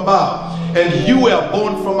came from above, and you were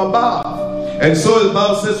born from above. And so the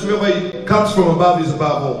Bible says whoever comes from above is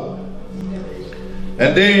above all.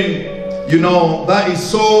 And then, you know, that is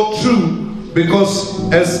so true,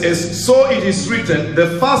 because as so it is written,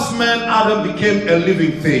 the first man Adam became a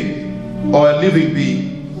living thing, or a living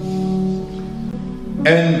being.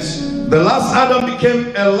 And the last Adam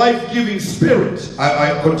became a life-giving spirit.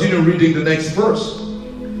 I continue reading the next verse.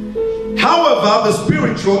 However, the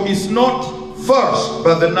spiritual is not first,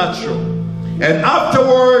 but the natural, and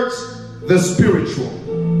afterwards the spiritual.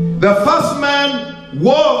 The first man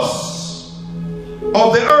was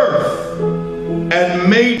of the earth and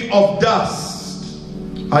made of dust.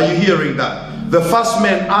 Are you hearing that? The first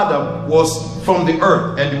man, Adam, was from the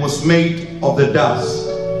earth and he was made of the dust.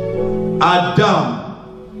 Adam.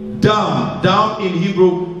 Dam in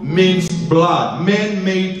Hebrew means blood. Man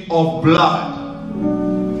made of blood.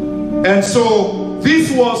 And so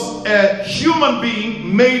this was a human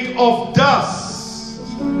being made of dust.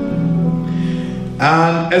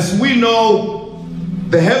 And as we know,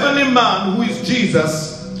 the heavenly man who is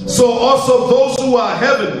Jesus, so also those who are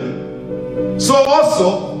heavenly, so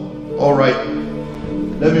also, all right,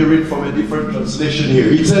 let me read from a different translation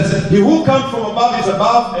here. It says, he who comes from above is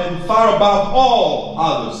above and far above all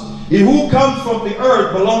others. He who comes from the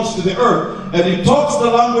earth belongs to the earth, and he talks the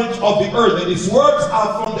language of the earth, and his words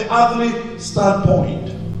are from the earthly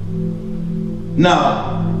standpoint.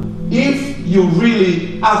 Now, if you're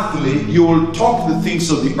really earthly, you will talk the things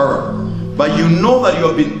of the earth, but you know that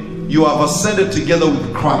you have ascended together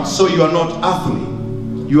with Christ, so you are not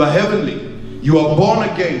earthly, you are heavenly, you are born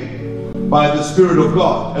again by the Spirit of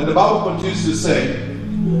God. And the Bible continues to say,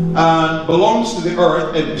 and belongs to the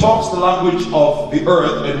earth and talks the language of the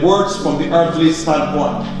earth and words from the earthly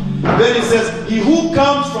standpoint. Then it says, he who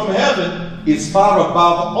comes from heaven is far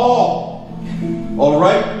above all. All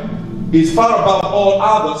right? Is far above all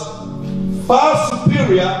others, far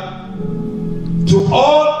superior to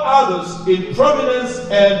all others in prominence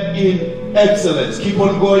and in excellence. Keep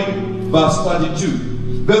on going, verse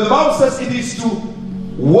 32. Then the Bible says it is to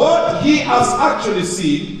what he has actually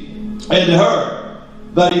seen and heard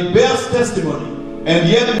that he bears testimony, and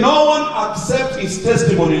yet no one accepts his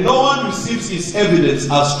testimony, no one receives his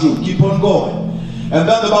evidence as true. Keep on going. And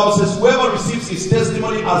then the Bible says, whoever receives his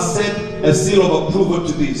testimony has set a seal of approval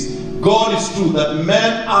to this. God is true, that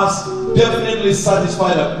man has definitely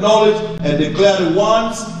satisfied, acknowledged, and declared it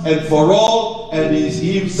once and for all, and he is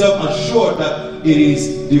himself assured that it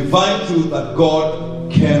is divine truth, that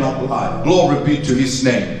God cannot lie. Glory be to his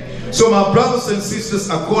name. So my brothers and sisters,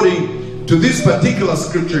 according to this particular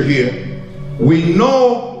scripture here, we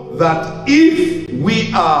know that if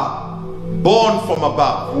we are born from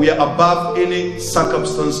above, we are above any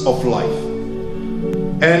circumstance of life,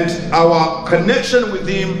 and our connection with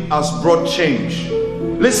him has brought change.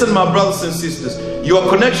 Listen, my brothers and sisters, your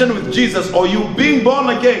connection with Jesus, or you being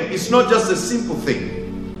born again, is not just a simple thing.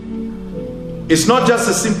 It's not just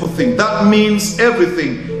a simple thing. That means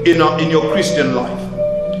everything in your Christian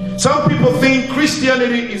life. Some people think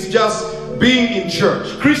Christianity is just being in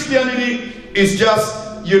church. Christianity is just,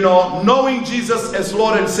 knowing Jesus as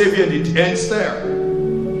Lord and Savior, and it ends there.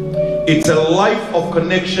 It's a life of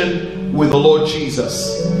connection with the Lord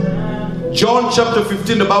Jesus. John chapter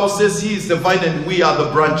 15, the Bible says he is the vine and we are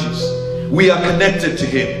the branches. We are connected to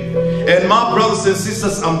him. And my brothers and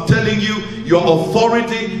sisters, I'm telling you, your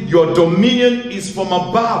authority, your dominion is from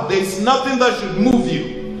above. There is nothing that should move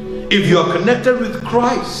you. If you are connected with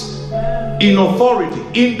Christ in authority,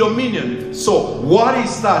 in dominion, so what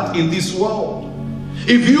is that in this world?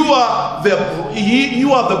 If you are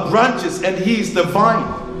the branches and he is the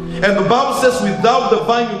vine, and the Bible says without the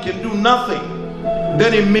vine you can do nothing,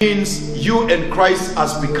 then it means you and Christ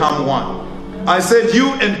has become one. I said you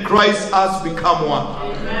and Christ has become one.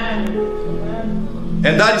 Amen.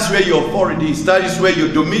 And that is where your authority is. That is where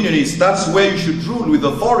your dominion is. That's where you should rule, with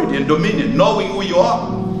authority and dominion, knowing who you are.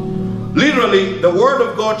 Literally, the word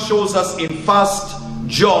of God shows us in 1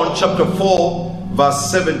 John chapter 4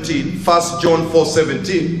 verse 17. 1 John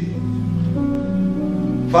 4:17.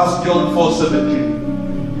 1 John 4:17.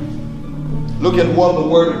 Look at what the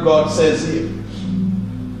word of God says here.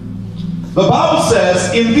 The Bible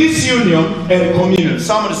says in this union and communion.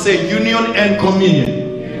 Somebody say union and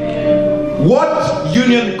communion. What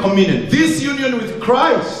union and communion? This union with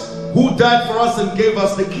Christ, who died for us and gave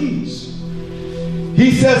us the keys.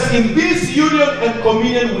 He says in this union and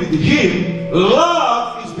communion with Him,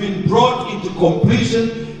 love is being brought into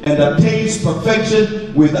completion and attains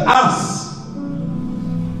perfection with us.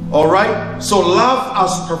 Alright? So love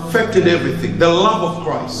has perfected everything. The love of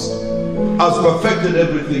Christ has perfected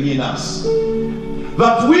everything in us.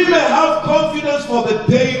 That we may have confidence for the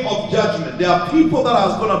day of judgment. There are people that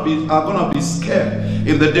are gonna be scared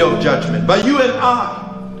in the day of judgment. But you and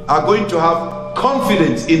I are going to have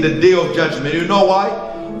confidence in the day of judgment. You know why?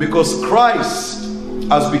 Because Christ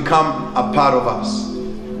has become a part of us,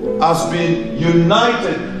 has been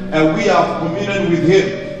united, and we have communion with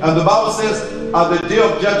Him. And the Bible says, at the day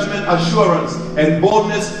of judgment, assurance and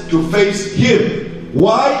boldness to face Him.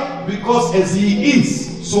 Why? Because as He is,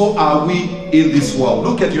 so are we in this world.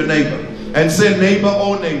 Look at your neighbor and say, neighbor,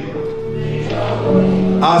 oh neighbor.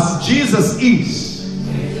 As Jesus is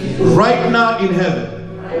right now in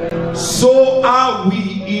heaven, so are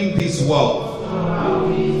we in this world.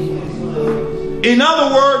 In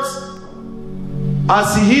other words,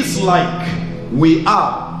 as He is like, we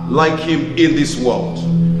are like Him in this world.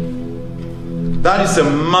 That is a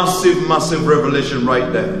massive, massive revelation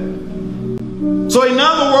right there. So in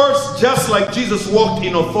other words, just like Jesus walked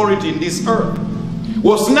in authority in this earth,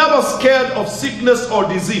 was never scared of sickness or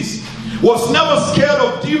disease, was never scared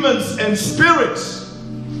of demons and spirits,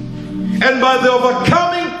 and by the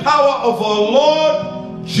overcoming power of our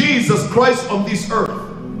Lord Jesus Christ on this earth,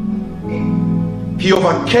 He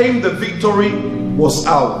overcame. The victory was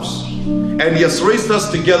ours, and He has raised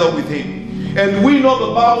us together with Him. And we know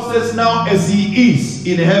the Bible says now, as He is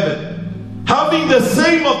in heaven, having the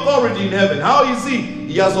same authority in heaven. How is He?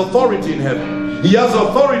 He has authority in heaven. He has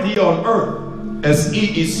authority on earth. As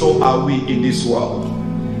He is, so are we in this world.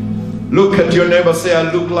 Look at your neighbor, say,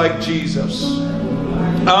 I look like Jesus.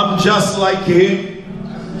 I'm just like Him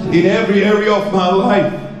in every area of my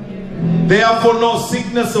life. Therefore no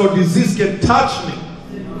sickness or disease can touch me.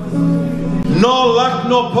 No lack,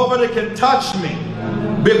 no poverty can touch me,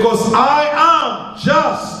 because I am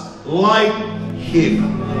just like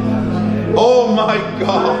Him. Oh my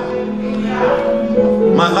God,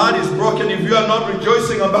 my heart is broken if you are not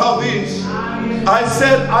rejoicing about this. I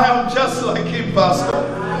said I am just like Him,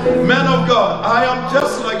 Pastor. Man of God, I am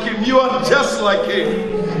just like Him. You are just like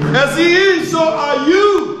Him. As He is, so are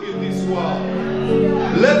you in this world.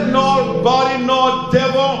 Let nobody, no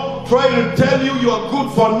devil try to tell you you are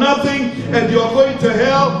good for nothing and you are going to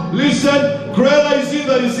hell. Listen, greater is He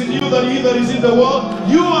that is in you than he that is in the world.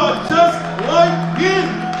 You are just like Him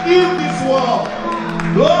in this world.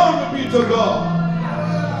 Glory be to God.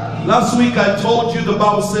 Last week I told you the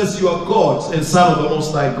Bible says you are gods and son of the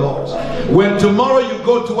Most High God. When tomorrow you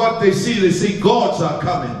go to what they see gods are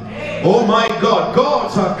coming. Oh my God,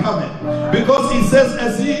 gods are coming. Because He says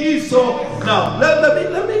as He is, so now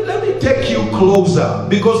let me take you closer,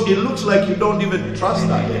 because it looks like you don't even trust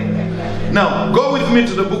that. Now go with me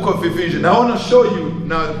to the book of Ephesians. I want to show you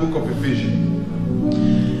now the book of Ephesians.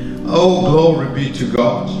 Oh, glory be to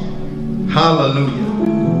God. Hallelujah.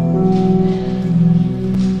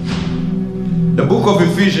 The book of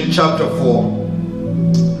Ephesians chapter 4.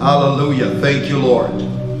 Hallelujah. Thank you, Lord.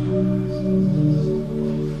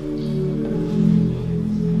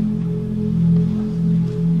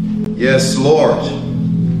 Yes, Lord.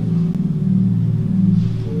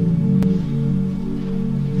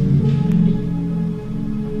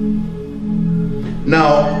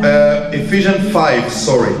 Now, Ephesians 5,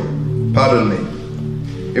 sorry. Pardon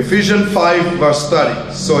me. Ephesians 5 verse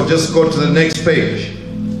 30. So just go to the next page.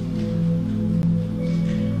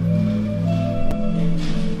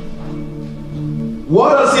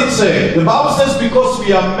 What does it say? The Bible says because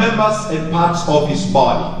we are members and parts of His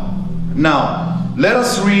body. Now, let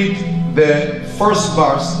us read the first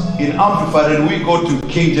verse in Amplified and we go to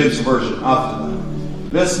King James Version after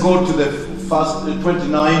that. Let's go to the first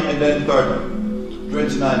 29 and then 30.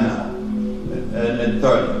 29 now and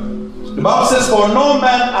 30. The Bible says, for no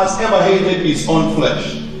man has ever hated his own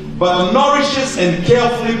flesh, but nourishes and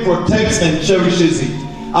carefully protects and cherishes it,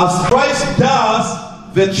 as Christ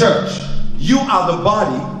does the church. You are the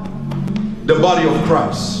body of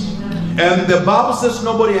Christ. And the Bible says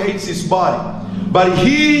nobody hates his body, but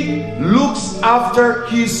He looks after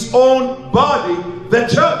His own body, the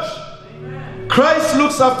church. Christ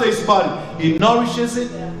looks after His body. He nourishes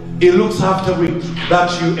it. He looks after it.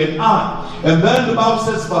 That's you and I. And then the Bible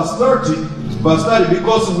says, verse 30,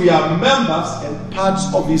 because we are members and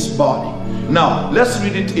parts of His body. Now, let's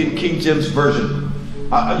read it in King James Version.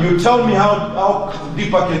 You tell me how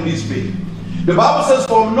deeper can this be? The Bible says,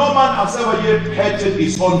 for no man has ever yet hated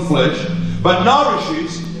his own flesh, but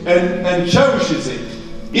nourishes and cherishes it,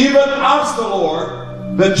 even as the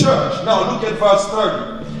Lord, the church. Now look at verse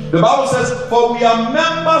 30. The Bible says, for we are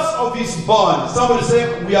members of his body. Somebody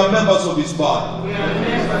say, we are members of his body.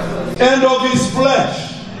 And of his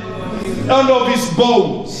flesh. And of his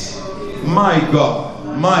bones. My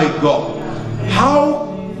God. My God. How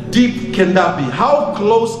deep can that be? How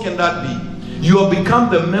close can that be? You have become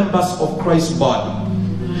the members of Christ's body.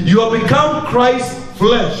 You have become Christ's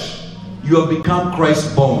flesh. You have become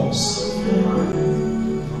Christ's bones.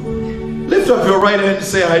 Lift up your right hand and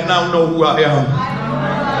say, I now know who I am.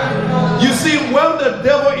 You see, when the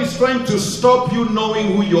devil is trying to stop you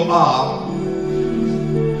knowing who you are,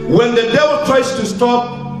 when the devil tries to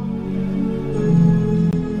stop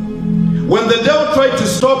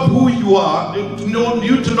who you are, to know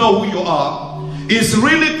who you are, is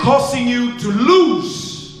really causing you to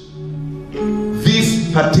lose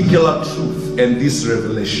this particular truth and this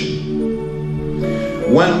revelation.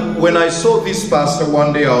 When I saw this, Pastor,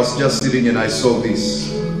 one day I was just sitting and I saw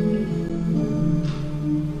this.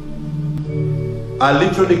 I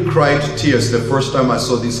literally cried tears the first time I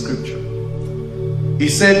saw this scripture. He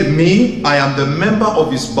said, me, I am the member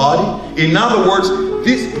of his body. In other words,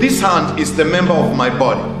 this hand is the member of my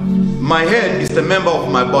body. My head is the member of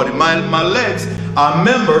my body. My legs are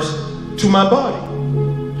members to my body.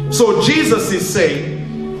 So Jesus is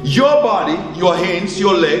saying, your body, your hands,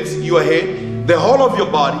 your legs, your head, the whole of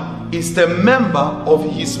your body is the member of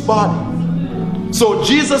his body. So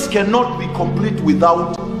Jesus cannot be complete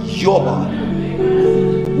without your body,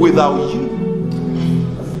 without you.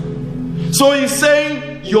 So he's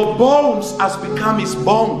saying your bones has become his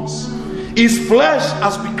bones. His flesh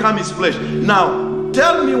has become his flesh. Now,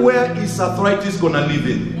 tell me where is arthritis going to live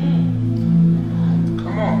in?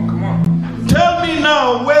 Come on. Tell me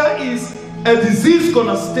now, where is a disease going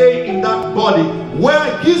to stay in that body,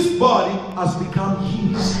 where his body has become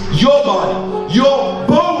his? Your body, your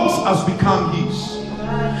bones has become his.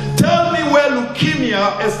 Tell me where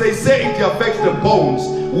leukemia, as they say, it affects the bones,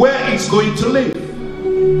 where it's going to live.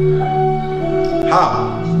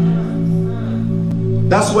 How?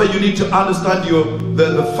 That's why you need to understand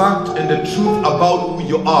the fact and the truth about who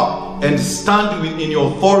you are and stand in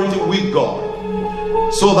your authority with God,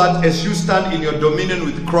 so that as you stand in your dominion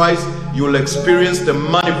with Christ, you will experience the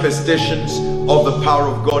manifestations of the power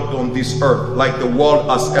of God on this earth like the world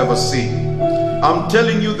has ever seen. I'm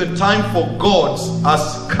telling you, the time for gods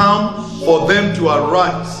has come for them to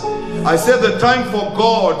arise. I said the time for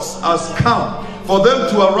gods has come for them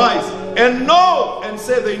to arise and know and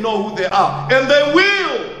say they know who they are, and they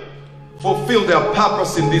will fulfill their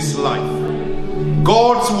purpose in this life.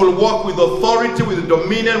 Gods will walk with authority, with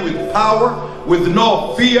dominion, with power, with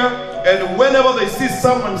no fear, and whenever they see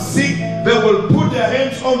someone sick, they will put their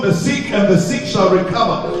hands on the sick and the sick shall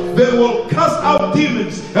recover. They will cast out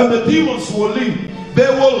demons and the demons will leave. They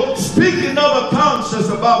will speak in other tongues, as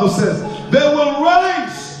the Bible says. They will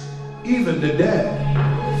raise even the dead.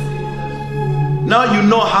 Now you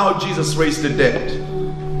know how Jesus raised the dead,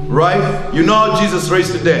 right? You know how Jesus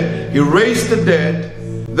raised the dead. He raised the dead,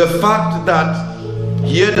 the fact that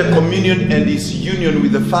he had a communion and his union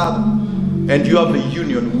with the Father, and you have a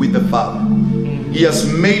union with the Father. He has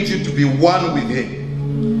made you to be one with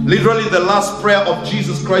him. Literally the last prayer of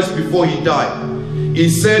Jesus Christ before he died, he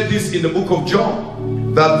said this in the book of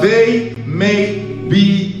John, that they may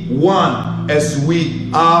be one as we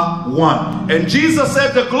are one. And Jesus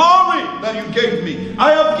said, the glory that you gave me,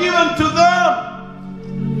 I have given to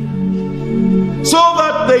them, so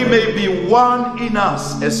that they may be one in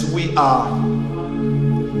us as we are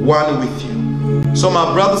one with you. So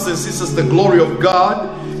my brothers and sisters, the glory of God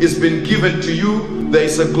is been given to you. There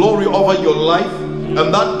is a glory over your life, and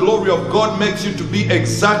that glory of God makes you to be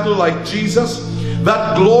exactly like Jesus.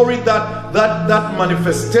 That glory, that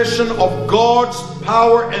manifestation of God's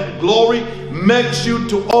power and glory makes you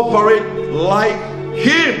to operate like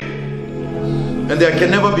him. And there can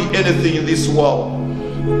never be anything in this world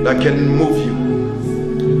that can move you.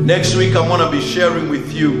 Next week I'm going to be sharing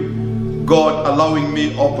with you, God allowing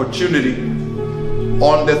me opportunity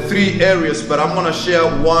on the 3 areas, but I'm going to share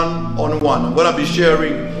one-on-one. I'm going to be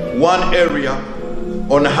sharing one area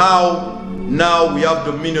on how now we have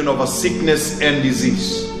dominion over sickness and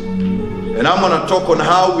disease. And I'm going to talk on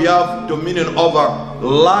how we have dominion over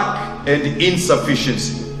lack and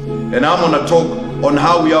insufficiency. And I'm going to talk on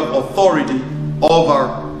how we have authority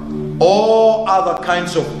over all other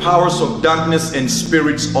kinds of powers of darkness and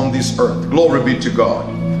spirits on this earth. Glory be to God.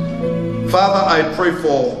 Father, I pray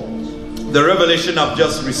for the revelation I've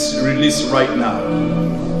just released right now.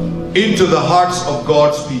 into the hearts of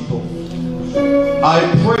God's people. I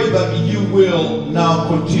pray that you will now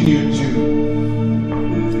continue to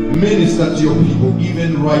minister to your people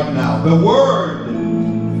even right now. The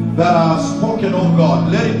word that I have spoken, oh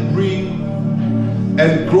God, let it bring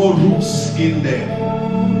and grow roots in them.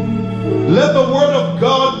 Let the word of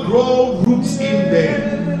God grow roots in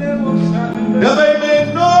them, that they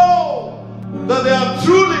may know that they are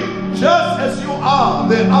truly just as you are,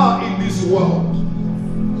 they are in this world.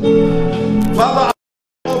 Father,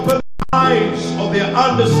 open the eyes of their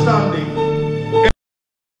understanding, and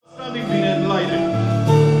understanding being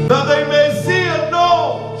enlightened, that they may see and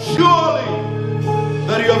know surely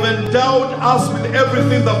that you have endowed us with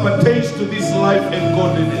everything that pertains to this life and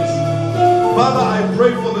godliness. Father, I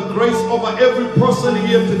pray for the grace over every person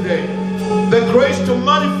here today, the grace to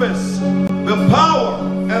manifest the power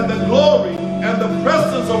and the glory and the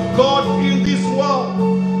presence of God in this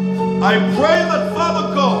world. I pray that,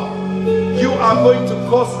 Father God, you are going to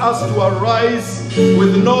cause us to arise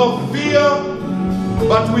with no fear,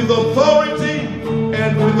 but with authority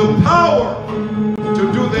and with the power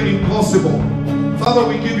to do the impossible. Father,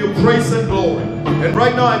 we give you praise and glory. And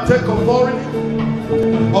right now I take authority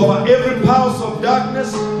over every powers of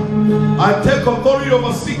darkness. I take authority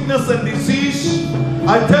over sickness and disease.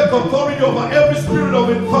 I take authority over every spirit of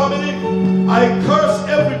infirmity. I curse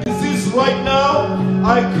every disease right now.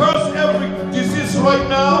 I curse every disease right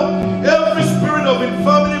now. Every spirit of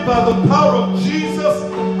infirmity by the power of Jesus,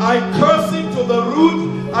 I curse it to the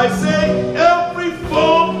root. I say every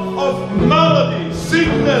form of malady,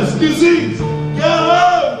 sickness, disease, get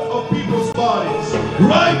out of people's bodies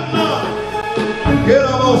right now.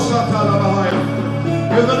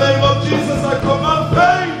 In the name of Jesus, I command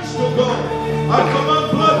pains to go. I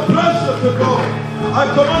command blood pressure to go. I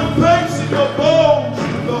command pains in your bones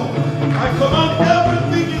to go. I command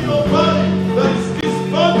everything in your body that is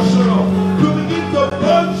dysfunctional to begin to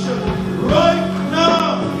function right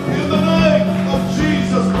now in the name of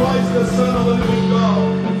Jesus Christ, the Son of the living God.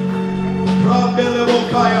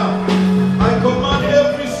 I command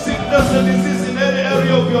every sickness and disease in any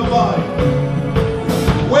area of your body,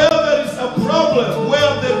 where there is a problem,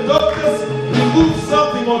 where the doctors removed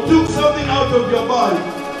something or took something out of your body.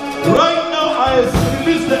 Right now I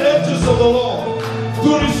release the angels of the Lord to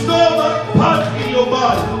restore that part in your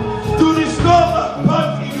body, to restore that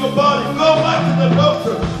part in your body. Go back to the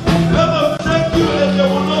doctors, let them check you, and they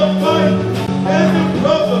will not find any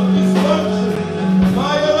problem, dysfunction.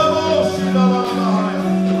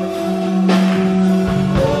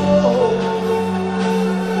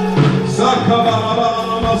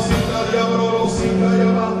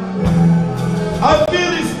 I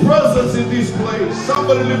feel his presence in this place.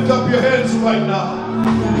 Somebody lift up your hands right now.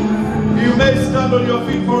 You may stand on your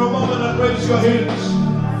feet for a moment and raise your hands.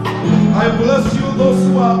 I bless you, those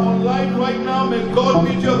who are online right now. May God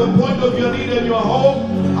meet you at the point of your need in your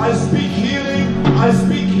home. I speak healing. I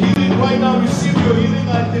speak healing right now. Receive your healing.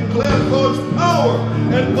 I declare God's power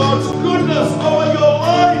and God's goodness over your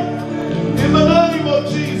life in the name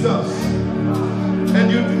of Jesus. And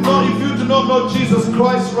you do not, if you do not know Jesus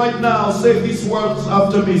Christ right now, say these words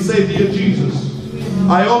after me. Say, dear Jesus,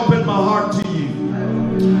 I open my heart to you.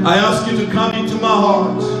 I ask you to come into my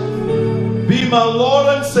heart. Be my Lord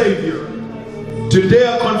and Savior. Today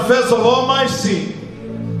I confess of all my sin.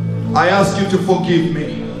 I ask you to forgive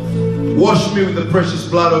me. Wash me with the precious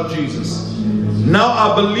blood of Jesus. Now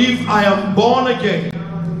I believe I am born again.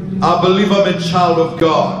 I believe I'm a child of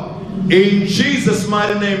God. In Jesus'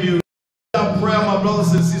 mighty name, you prayer, my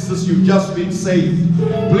brothers and sisters, you've just been saved.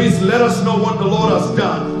 Please let us know what the Lord has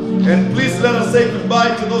done, and please let us say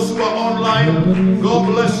goodbye to those who are online. God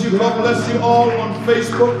bless you. God bless you all on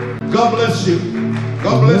Facebook. God bless you.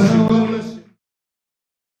 God bless you.